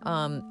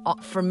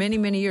 for many,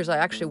 many years. I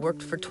actually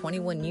worked for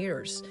 21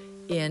 years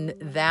in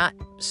that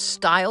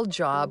style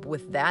job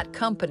with that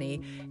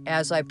company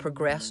as I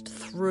progressed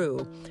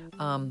through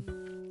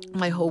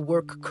my whole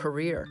work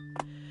career.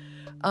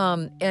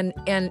 And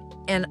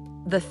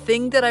the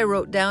thing that I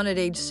wrote down at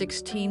age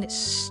 16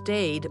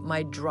 stayed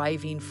my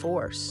driving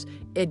force.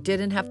 It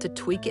didn't have to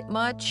tweak it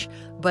much,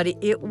 but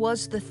it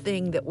was the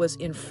thing that was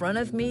in front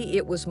of me.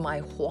 It was my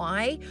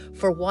why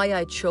for why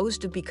I chose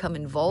to become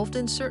involved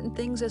in certain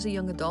things as a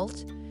young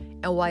adult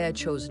and why I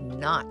chose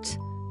not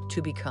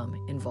to become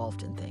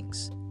involved in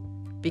things.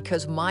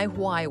 Because my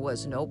why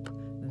was, nope,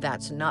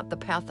 that's not the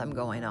path I'm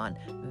going on.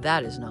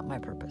 That is not my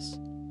purpose.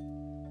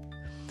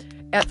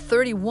 At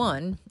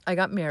 31, I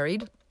got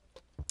married.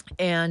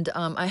 And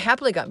I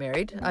happily got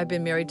married. I've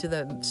been married to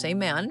the same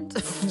man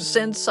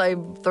since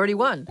I'm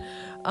 31.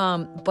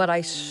 But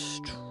I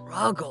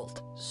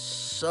struggled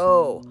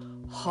so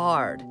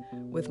hard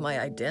with my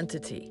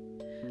identity.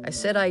 I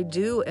said I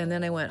do, and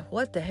then I went,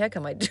 what the heck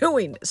am I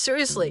doing?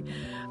 Seriously.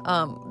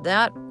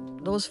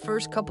 Those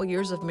first couple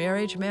years of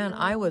marriage, man,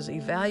 I was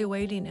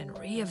evaluating and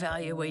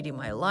reevaluating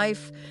my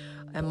life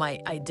and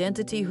my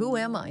identity. Who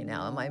am I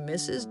now? Am I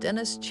Mrs.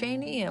 Dennis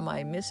Cheney? Am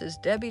I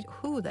Mrs. Debbie?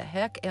 Who the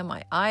heck am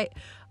I?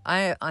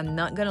 I'm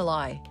not going to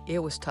lie. It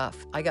was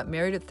tough. I got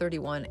married at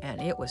 31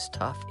 and it was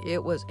tough.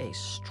 It was a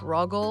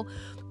struggle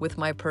with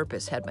my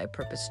purpose. Had my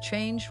purpose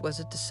changed? Was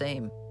it the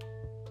same?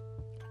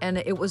 And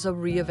it was a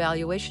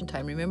reevaluation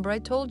time. Remember I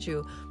told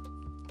you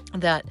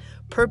that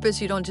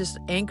purpose, you don't just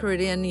anchor it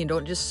in, you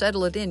don't just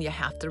settle it in, you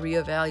have to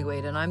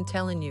reevaluate. And I'm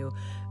telling you,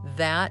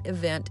 that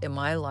event in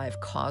my life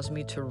caused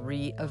me to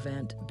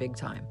re-event big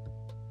time.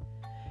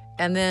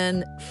 And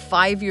then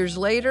 5 years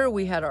later,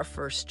 we had our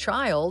first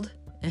child.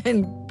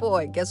 And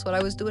boy, guess what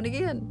I was doing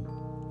again?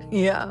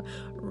 Yeah,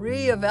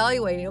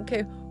 reevaluating.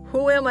 Okay,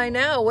 who am I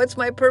now? What's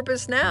my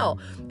purpose now?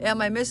 Am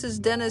I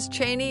Mrs. Dennis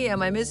Cheney?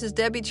 Am I Mrs.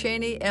 Debbie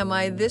Cheney? Am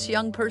I this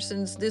young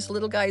person's, this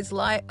little guy's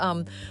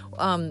mom?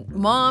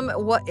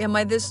 What am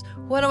I?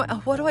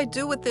 What do I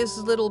do with this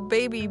little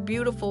baby,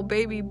 beautiful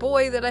baby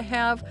boy that I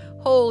have?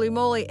 Holy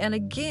moly! And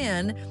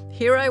again,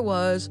 here I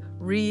was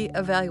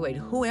reevaluating.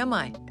 Who am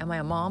I? Am I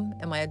a mom?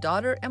 Am I a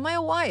daughter? Am I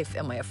a wife?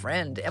 Am I a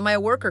friend? Am I a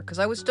worker? Because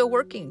I was still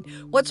working.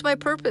 What's my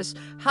purpose?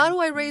 How do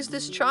I raise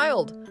this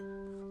child?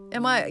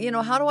 Am I,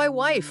 how do I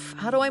wife?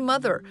 How do I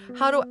mother?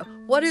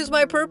 What is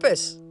my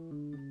purpose?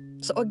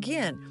 So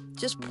again,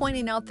 just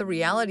pointing out the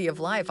reality of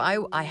life.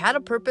 I had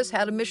a purpose,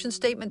 had a mission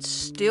statement,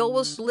 still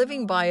was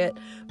living by it,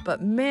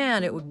 but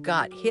man, it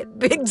got hit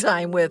big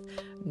time with,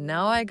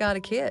 now I got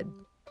a kid.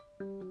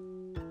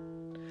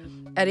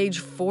 At age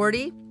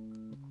 40,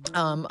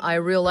 I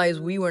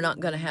realized we were not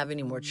going to have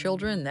any more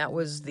children. That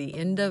was the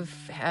end of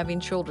having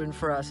children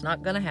for us,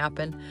 not going to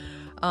happen.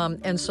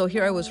 And so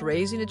here I was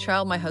raising a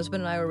child. My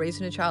husband and I were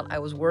raising a child. I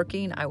was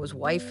working, I was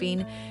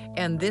wifing,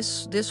 and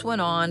this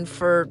went on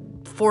for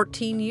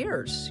 14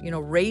 years,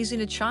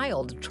 raising a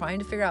child, trying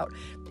to figure out,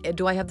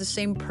 do I have the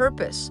same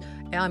purpose?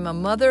 I'm a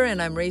mother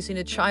and I'm raising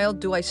a child.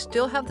 Do I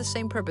still have the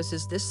same purpose?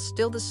 Is this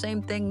still the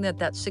same thing that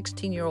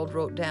 16-year-old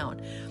wrote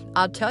down?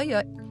 I'll tell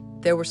you,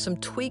 there were some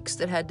tweaks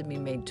that had to be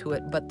made to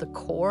it, but the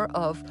core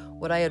of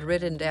what I had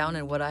written down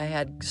and what I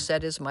had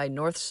said as my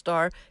North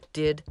Star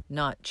did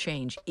not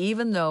change,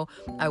 even though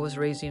I was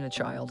raising a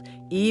child,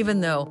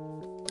 even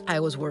though I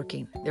was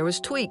working. There was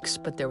tweaks,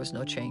 but there was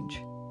no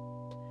change.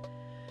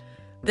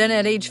 Then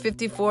at age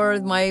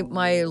 54,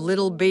 my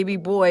little baby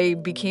boy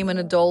became an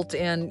adult,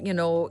 and,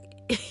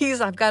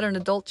 I've got an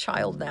adult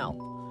child now.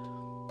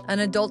 An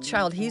adult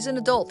child. He's an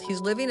adult.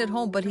 He's living at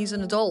home, but he's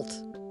an adult.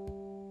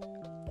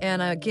 And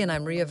again,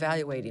 I'm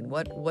reevaluating.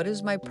 What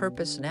is my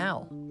purpose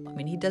now? I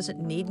mean, he doesn't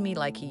need me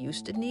like he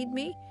used to need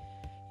me.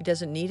 He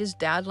doesn't need his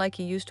dad like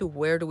he used to.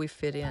 Where do we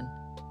fit in?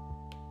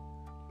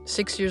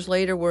 6 years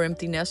later, we're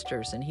empty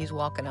nesters, and he's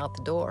walking out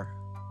the door.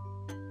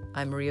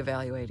 I'm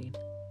reevaluating.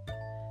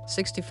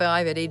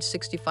 At age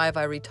 65,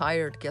 I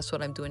retired. Guess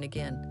what I'm doing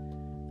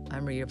again?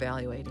 I'm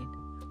reevaluating.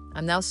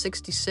 I'm now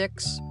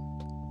 66.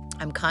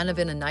 I'm kind of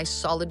in a nice,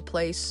 solid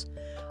place.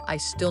 I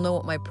still know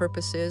what my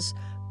purpose is.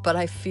 But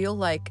I feel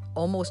like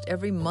almost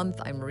every month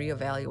I'm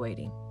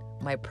reevaluating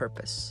my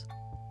purpose,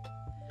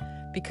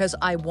 because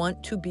I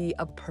want to be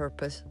a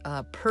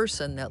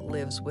person that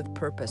lives with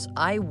purpose.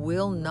 I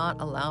will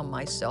not allow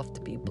myself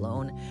to be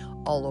blown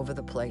all over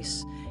the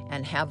place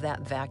and have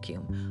that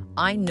vacuum.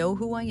 I know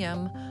who I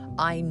am.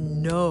 I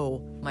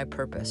know my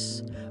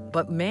purpose.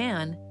 But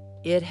man,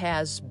 it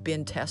has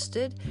been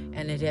tested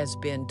and it has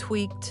been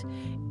tweaked,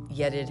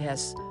 yet it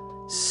has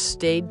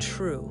stayed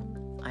true.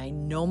 I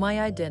know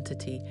my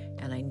identity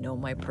and I know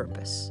my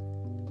purpose.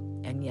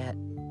 And yet,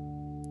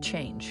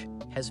 change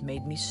has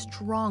made me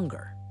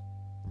stronger,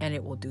 and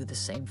it will do the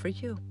same for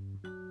you.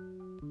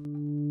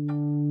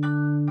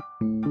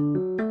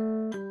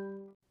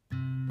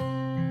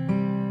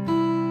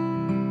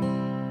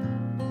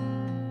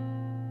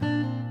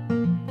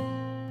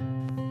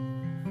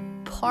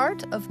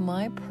 Part of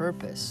my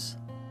purpose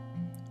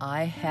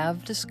I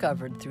have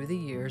discovered through the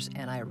years,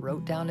 and I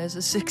wrote down as a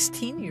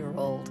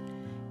 16-year-old,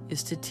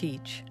 is to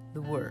teach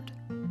the Word.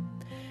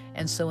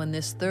 And so in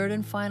this third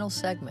and final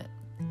segment,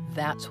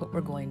 that's what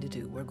we're going to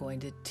do. We're going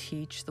to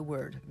teach the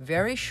Word.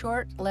 Very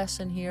short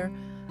lesson here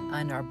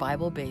on our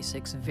Bible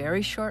basics.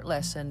 Very short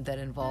lesson that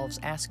involves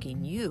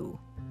asking you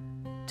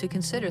to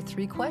consider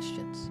 3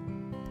 questions.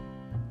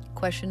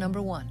 Question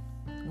number 1,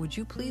 would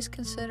you please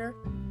consider,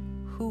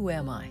 who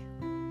am I?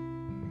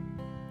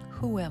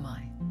 Who am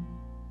I?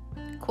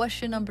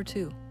 Question number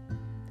 2,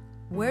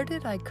 where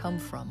did I come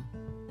from?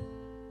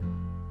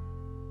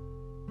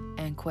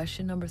 And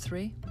question number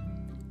 3,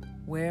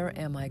 where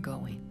am I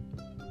going?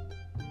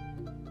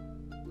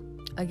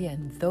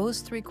 Again,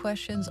 those 3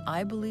 questions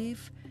I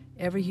believe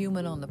every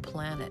human on the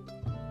planet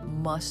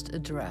must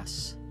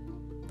address.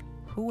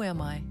 Who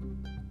am I?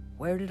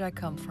 Where did I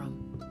come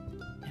from?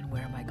 And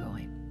where am I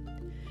going?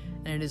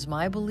 And it is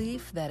my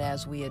belief that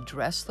as we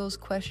address those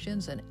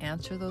questions and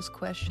answer those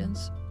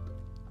questions,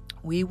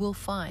 we will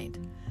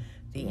find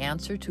the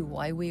answer to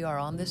why we are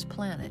on this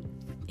planet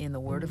in the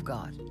Word of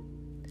God.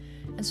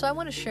 And so I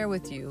want to share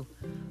with you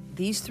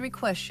these 3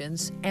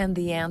 questions and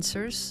the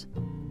answers,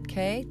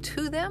 okay,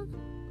 to them,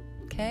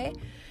 okay?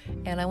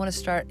 And I want to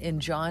start in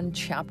John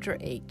chapter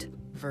 8,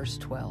 verse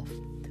 12,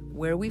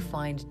 where we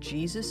find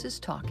Jesus is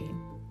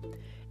talking,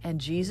 and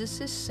Jesus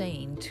is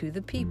saying to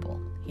the people,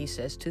 he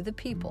says to the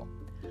people,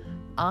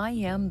 I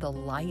am the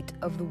light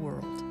of the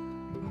world.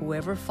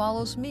 Whoever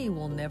follows me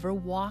will never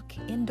walk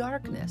in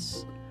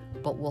darkness,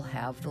 but will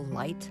have the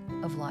light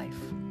of life.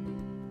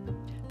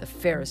 The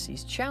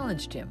Pharisees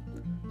challenged him.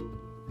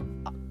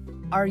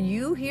 Are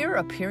you here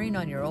appearing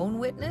on your own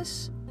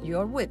witness?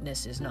 Your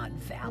witness is not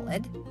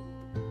valid.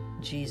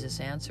 Jesus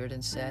answered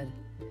and said,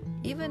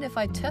 even if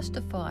I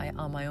testify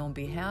on my own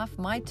behalf,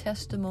 my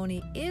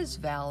testimony is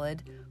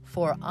valid,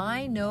 for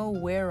I know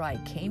where I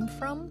came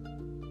from,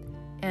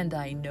 and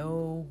I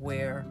know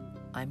where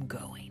I'm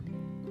going.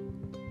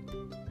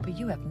 But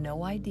you have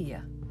no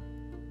idea.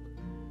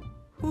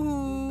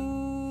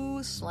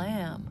 Ooh,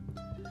 slam.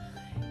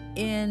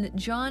 In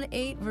John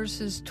 8,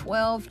 verses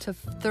 12 to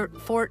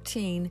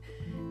 14,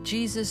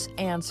 Jesus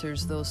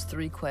answers those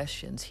 3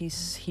 questions.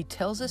 He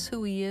tells us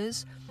who he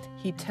is,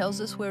 he tells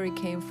us where he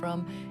came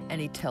from,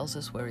 and he tells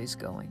us where he's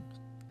going.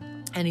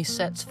 And he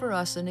sets for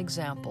us an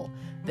example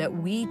that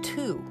we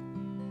too,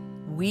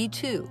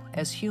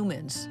 as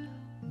humans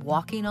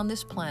walking on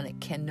this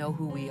planet, can know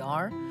who we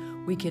are,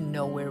 we can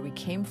know where we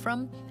came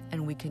from,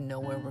 and we can know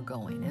where we're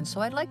going. And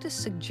so I'd like to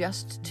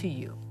suggest to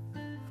you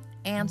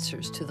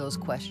answers to those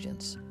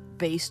questions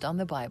based on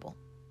the Bible.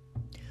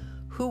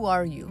 Who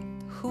are you?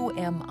 Who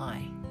am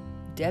I?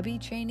 Debbie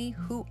Cheney,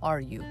 who are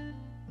you?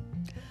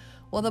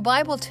 Well, the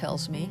Bible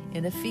tells me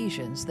in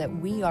Ephesians that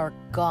we are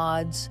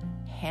God's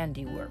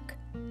handiwork,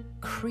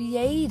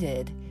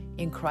 created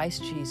in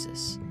Christ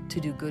Jesus to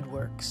do good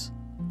works,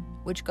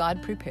 which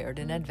God prepared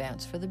in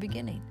advance for the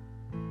beginning.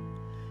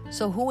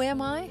 So who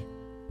am I?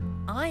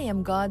 I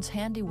am God's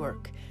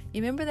handiwork.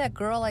 You remember that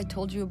girl I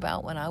told you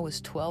about when I was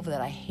 12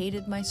 that I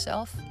hated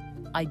myself?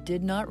 I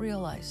did not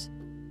realize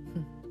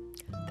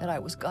that I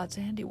was God's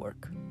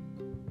handiwork.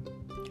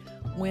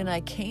 When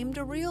I came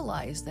to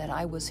realize that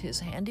I was his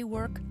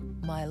handiwork,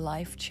 my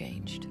life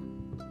changed.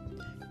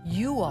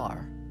 You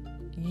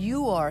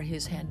are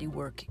his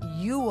handiwork.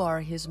 You are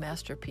his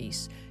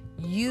masterpiece.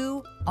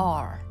 You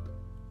are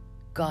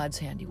God's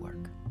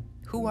handiwork.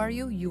 Who are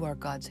you? You are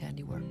God's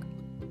handiwork.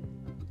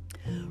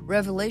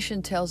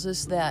 Revelation tells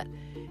us that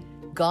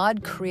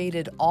God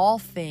created all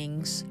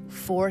things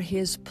for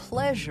his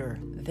pleasure.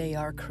 They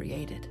are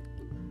created.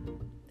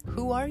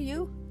 Who are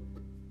you?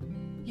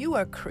 You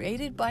are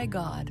created by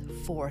God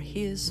for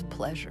his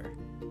pleasure.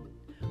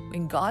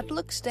 When God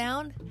looks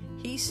down,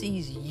 he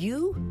sees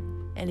you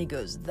and he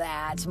goes,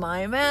 that's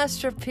my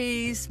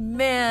masterpiece.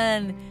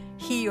 Man,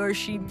 he or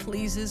she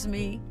pleases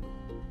me.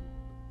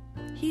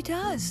 He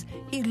does.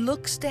 He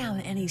looks down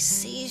and he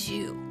sees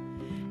you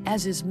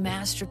as his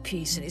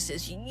masterpiece, and he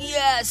says,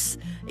 yes,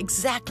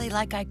 exactly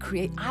like I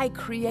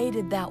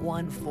created that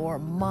one for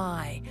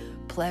my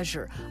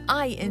pleasure.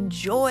 I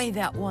enjoy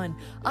that one.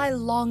 I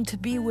long to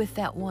be with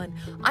that one.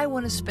 I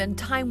want to spend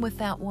time with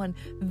that one.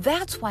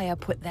 That's why I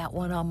put that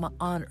one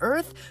on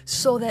earth,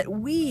 so that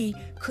we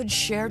could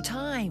share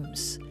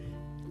times.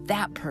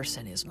 That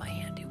person is my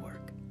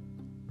handiwork.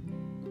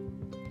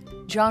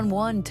 John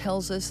 1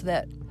 tells us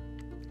that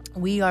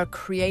we are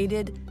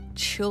created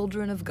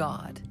children of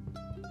God.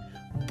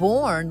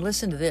 Born,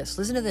 listen to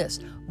this,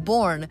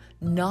 born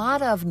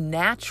not of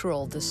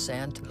natural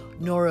descent,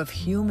 nor of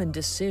human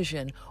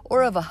decision,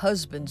 or of a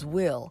husband's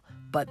will,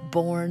 but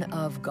born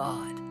of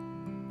God.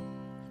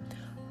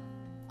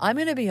 I'm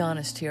going to be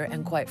honest here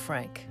and quite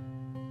frank.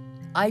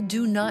 I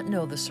do not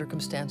know the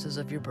circumstances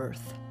of your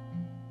birth.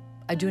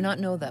 I do not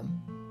know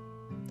them.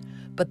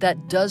 But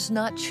that does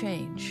not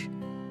change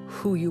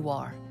who you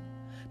are.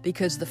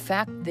 Because the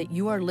fact that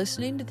you are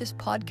listening to this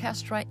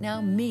podcast right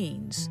now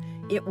means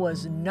It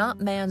was not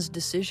man's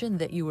decision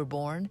that you were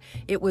born.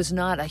 It was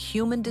not a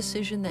human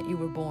decision that you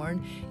were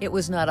born. It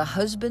was not a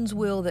husband's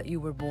will that you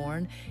were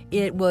born.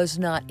 It was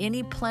not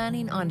any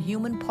planning on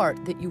human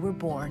part that you were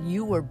born.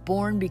 You were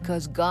born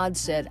because God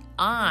said,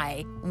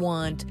 I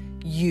want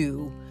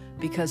you,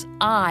 because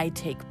I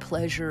take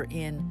pleasure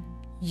in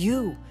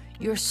you.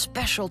 You're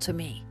special to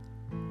me.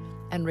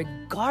 And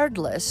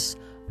regardless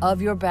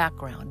of your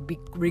background,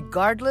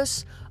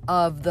 regardless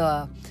of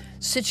the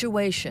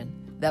situation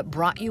that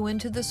brought you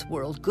into this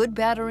world, good,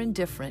 bad, or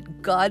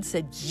indifferent, God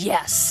said,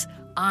 yes,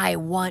 I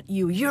want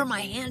you. You're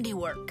my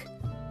handiwork.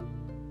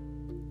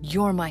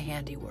 You're my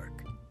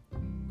handiwork.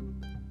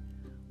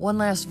 One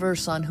last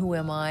verse on who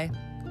am I.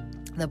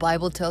 The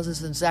Bible tells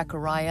us in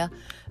Zechariah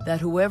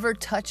that whoever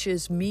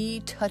touches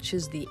me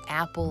touches the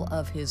apple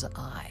of his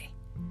eye.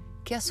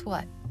 Guess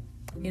what?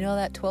 You know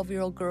that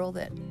 12-year-old girl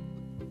that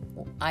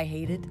I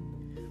hated?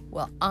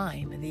 Well,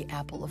 I'm the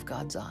apple of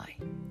God's eye.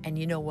 And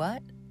you know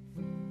what?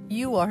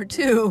 You are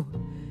too.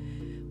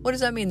 What does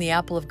that mean, the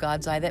apple of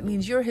God's eye? That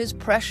means you're his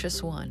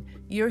precious one.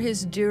 You're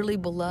his dearly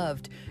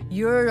beloved.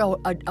 You're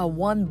a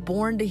one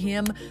born to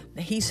him.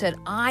 He said,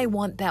 I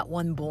want that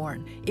one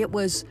born. It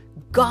was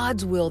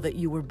God's will that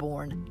you were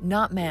born,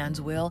 not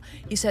man's will.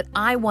 He said,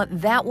 I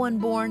want that one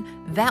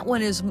born. That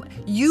one is,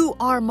 you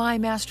are my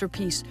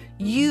masterpiece.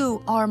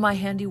 You are my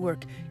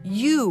handiwork.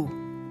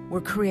 You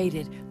were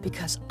created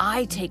because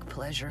I take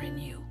pleasure in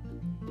you.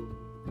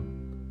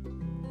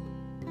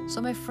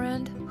 So my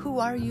friend, who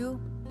are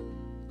you?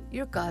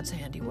 You're God's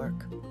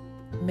handiwork,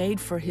 made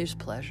for his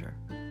pleasure.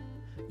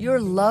 You're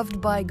loved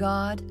by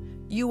God.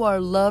 You are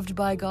loved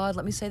by God.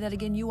 Let me say that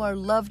again. You are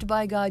loved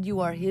by God. You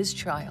are his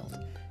child.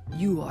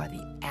 You are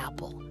the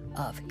apple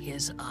of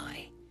his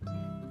eye.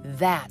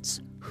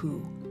 That's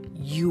who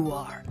you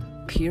are.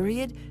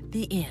 Period.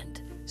 The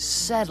end.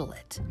 Settle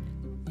it.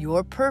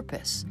 Your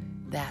purpose,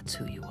 that's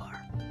who you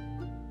are.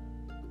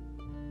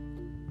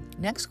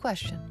 Next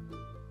question.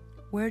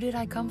 Where did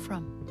I come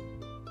from?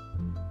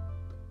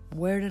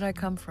 Where did I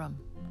come from?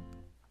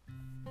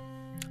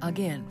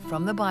 Again,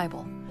 from the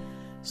Bible,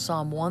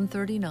 Psalm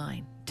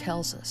 139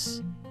 tells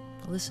us,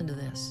 listen to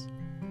this,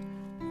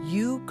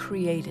 you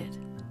created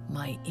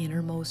my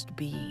innermost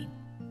being.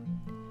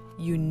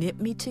 You knit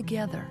me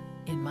together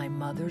in my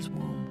mother's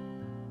womb.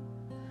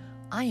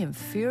 I am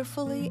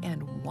fearfully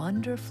and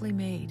wonderfully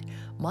made.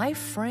 My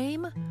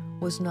frame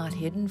was not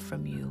hidden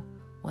from you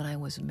when I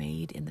was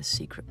made in the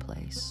secret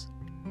place.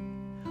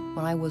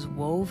 When I was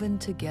woven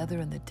together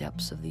in the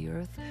depths of the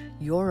earth,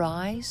 your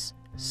eyes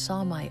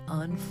saw my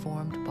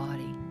unformed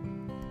body,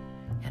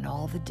 and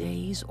all the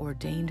days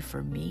ordained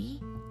for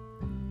me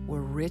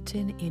were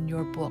written in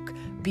your book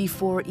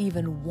before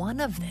even one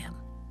of them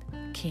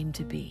came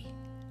to be.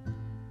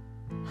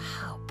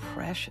 How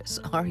precious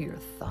are your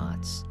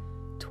thoughts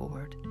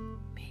toward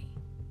me.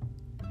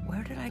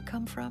 Where did I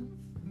come from?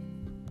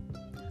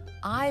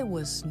 I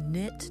was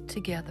knit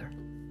together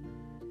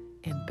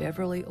in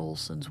Beverly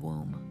Olson's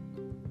womb.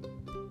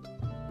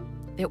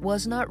 It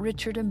was not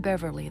Richard and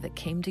Beverly that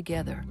came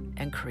together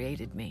and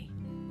created me.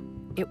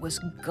 It was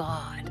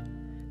God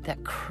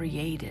that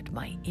created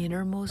my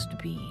innermost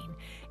being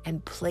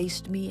and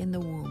placed me in the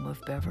womb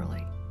of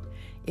Beverly.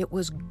 It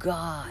was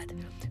God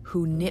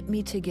who knit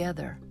me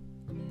together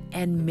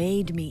and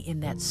made me in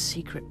that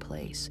secret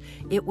place.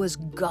 It was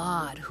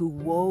God who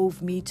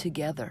wove me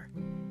together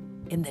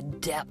in the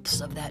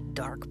depths of that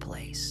dark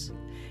place.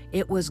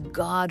 It was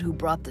God who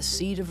brought the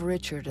seed of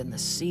Richard and the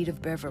seed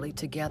of Beverly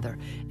together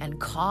and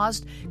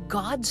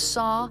God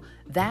saw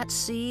that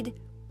seed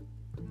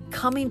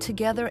coming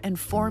together and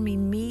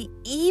forming me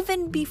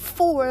even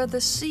before the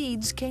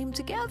seeds came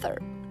together.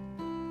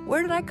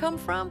 Where did I come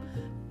from?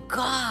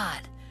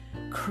 God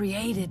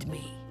created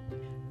me.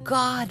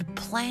 God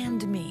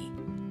planned me.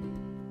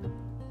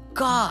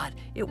 God.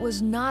 It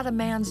was not a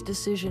man's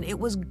decision. It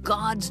was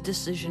God's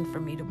decision for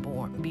me to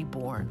be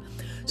born.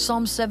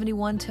 Psalm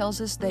 71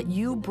 tells us that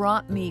you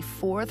brought me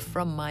forth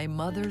from my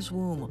mother's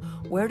womb.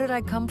 Where did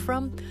I come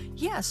from?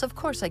 Yes, of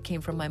course I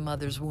came from my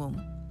mother's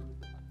womb.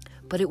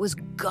 But it was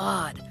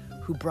God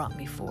who brought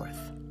me forth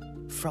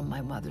from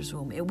my mother's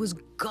womb. It was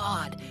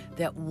God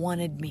that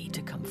wanted me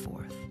to come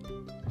forth.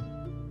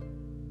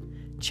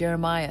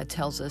 Jeremiah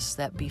tells us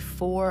that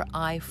before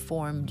I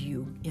formed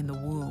you in the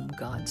womb,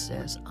 God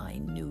says, I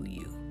knew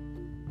you.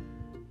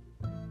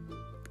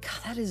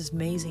 God, that is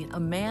amazing. A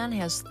man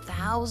has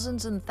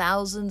thousands and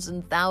thousands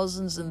and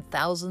thousands and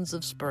thousands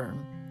of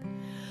sperm.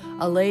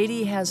 A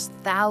lady has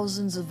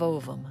thousands of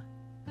ovum.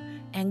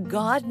 And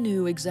God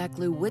knew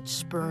exactly which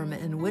sperm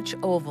and which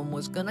ovum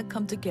was going to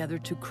come together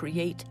to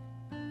create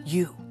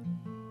you.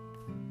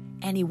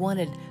 And he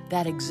wanted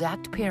that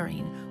exact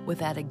pairing with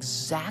that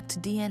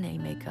exact DNA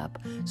makeup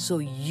so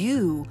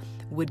you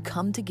would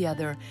come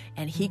together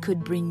and he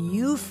could bring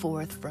you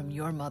forth from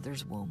your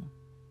mother's womb.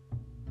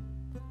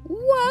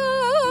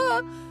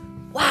 Whoa!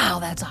 Wow,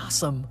 that's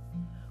awesome.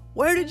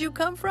 Where did you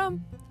come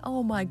from?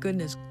 Oh my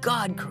goodness,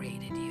 God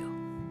created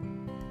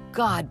you.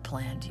 God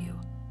planned you.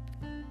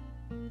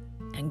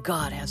 And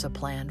God has a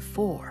plan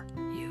for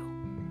you.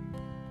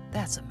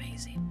 That's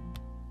amazing.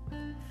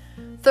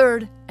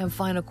 Third and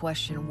final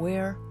question,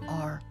 where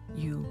are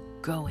you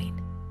going?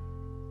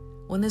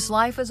 When this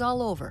life is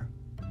all over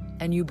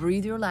and you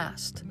breathe your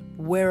last,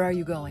 where are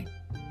you going?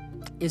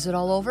 Is it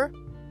all over?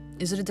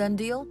 Is it a done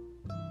deal?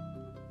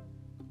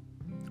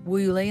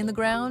 Will you lay in the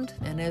ground,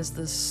 and as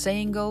the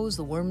saying goes,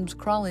 the worms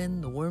crawl in,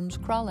 the worms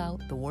crawl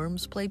out, the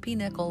worms play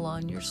pinochle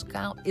on your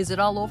scout? Is it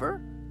all over?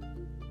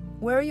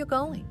 Where are you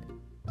going?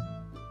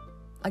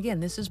 Again,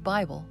 this is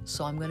Bible,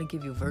 so I'm going to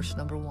give you verse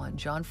number 1,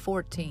 John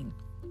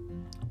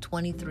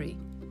 14:23.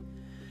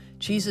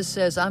 Jesus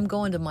says, I'm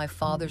going to my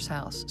Father's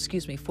house.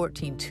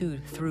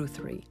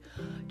 14:2-3.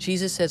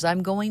 Jesus says,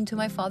 I'm going to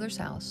my Father's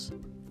house.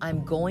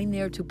 I'm going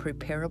there to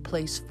prepare a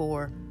place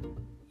for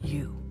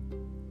you.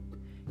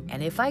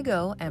 And if I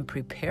go and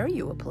prepare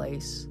you a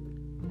place,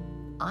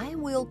 I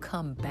will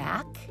come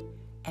back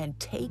and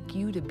take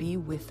you to be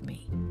with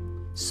me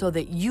so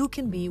that you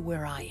can be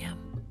where I am.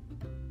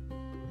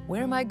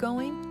 Where am I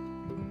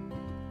going?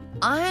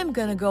 I'm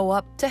going to go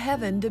up to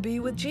heaven to be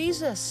with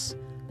Jesus.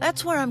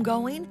 That's where I'm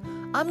going.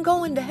 I'm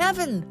going to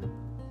heaven.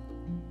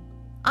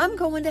 I'm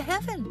going to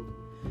heaven.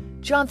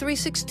 John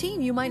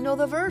 3:16, you might know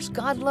the verse.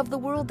 God loved the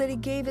world that he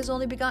gave his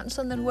only begotten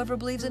Son, that whoever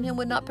believes in him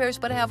would not perish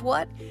but have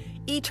what?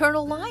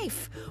 Eternal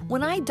life.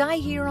 When I die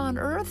here on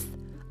earth,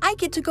 I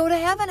get to go to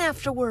heaven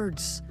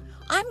afterwards.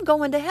 I'm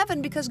going to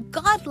heaven because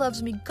God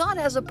loves me. God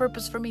has a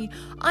purpose for me.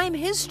 I'm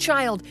his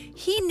child.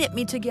 He knit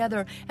me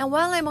together. And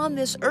while I'm on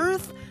this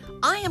earth,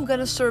 I am going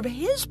to serve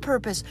his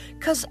purpose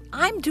because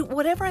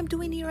whatever I'm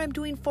doing here, I'm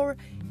doing for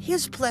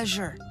his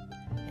pleasure.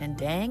 And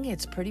dang,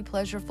 it's pretty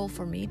pleasurable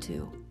for me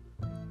too.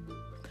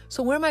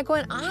 So where am I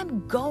going?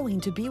 I'm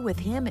going to be with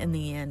him in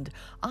the end.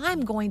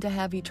 I'm going to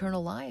have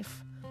eternal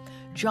life.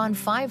 John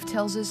 5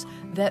 tells us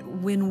that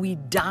when we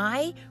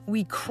die,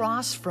 we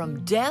cross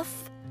from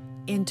death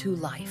into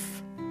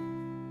life.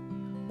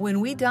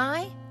 When we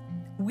die,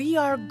 we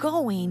are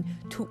going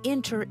to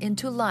enter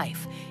into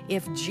life.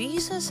 If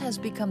Jesus has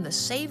become the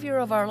Savior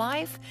of our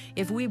life,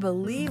 if we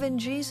believe in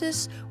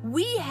Jesus,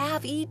 we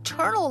have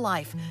eternal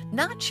life,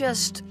 not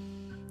just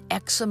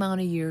X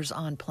amount of years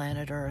on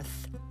planet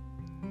Earth.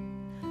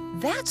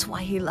 That's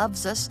why he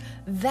loves us.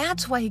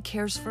 That's why he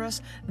cares for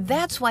us.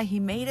 That's why he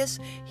made us.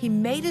 He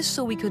made us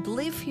so we could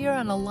live here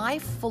in a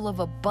life full of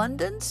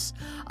abundance,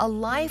 a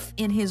life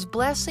in his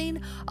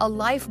blessing, a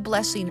life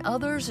blessing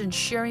others and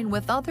sharing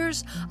with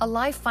others, a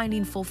life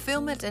finding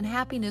fulfillment and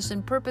happiness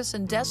and purpose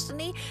and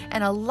destiny,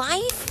 and a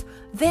life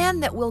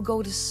then that we'll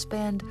go to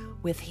spend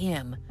with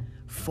him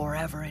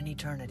forever in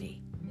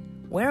eternity.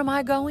 Where am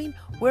I going?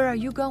 Where are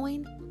you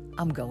going?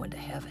 I'm going to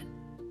heaven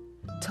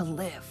to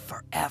live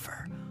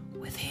forever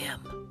with him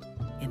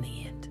in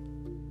the end.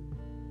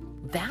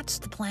 That's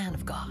the plan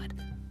of God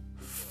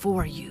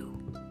for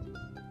you.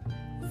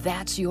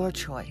 That's your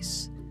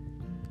choice.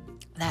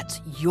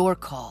 That's your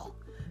call.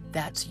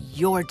 That's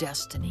your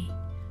destiny.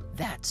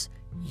 That's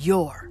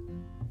your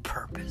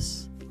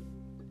purpose.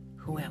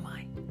 Who am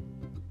I?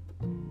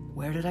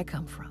 Where did I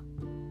come from?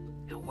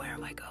 And where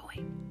am I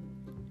going?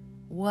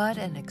 What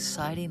an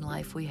exciting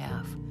life we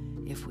have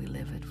if we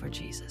live it for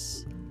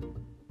Jesus.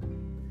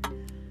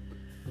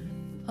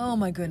 Oh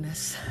my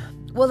goodness.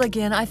 Well,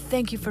 again, I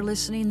thank you for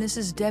listening. This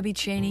is Debbie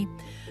Cheney,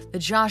 the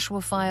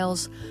Joshua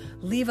Files.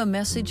 Leave a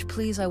message,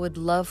 please. I would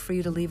love for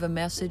you to leave a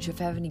message. If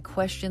you have any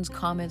questions,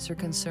 comments, or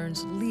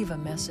concerns, leave a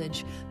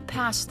message.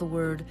 Pass the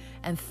word.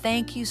 And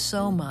thank you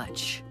so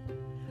much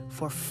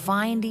for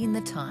finding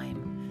the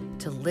time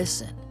to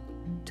listen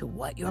to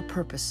what your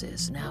purpose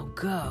is. Now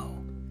go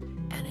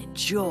and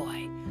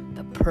enjoy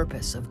the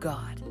purpose of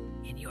God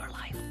in your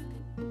life.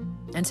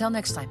 Until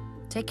next time,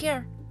 take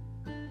care.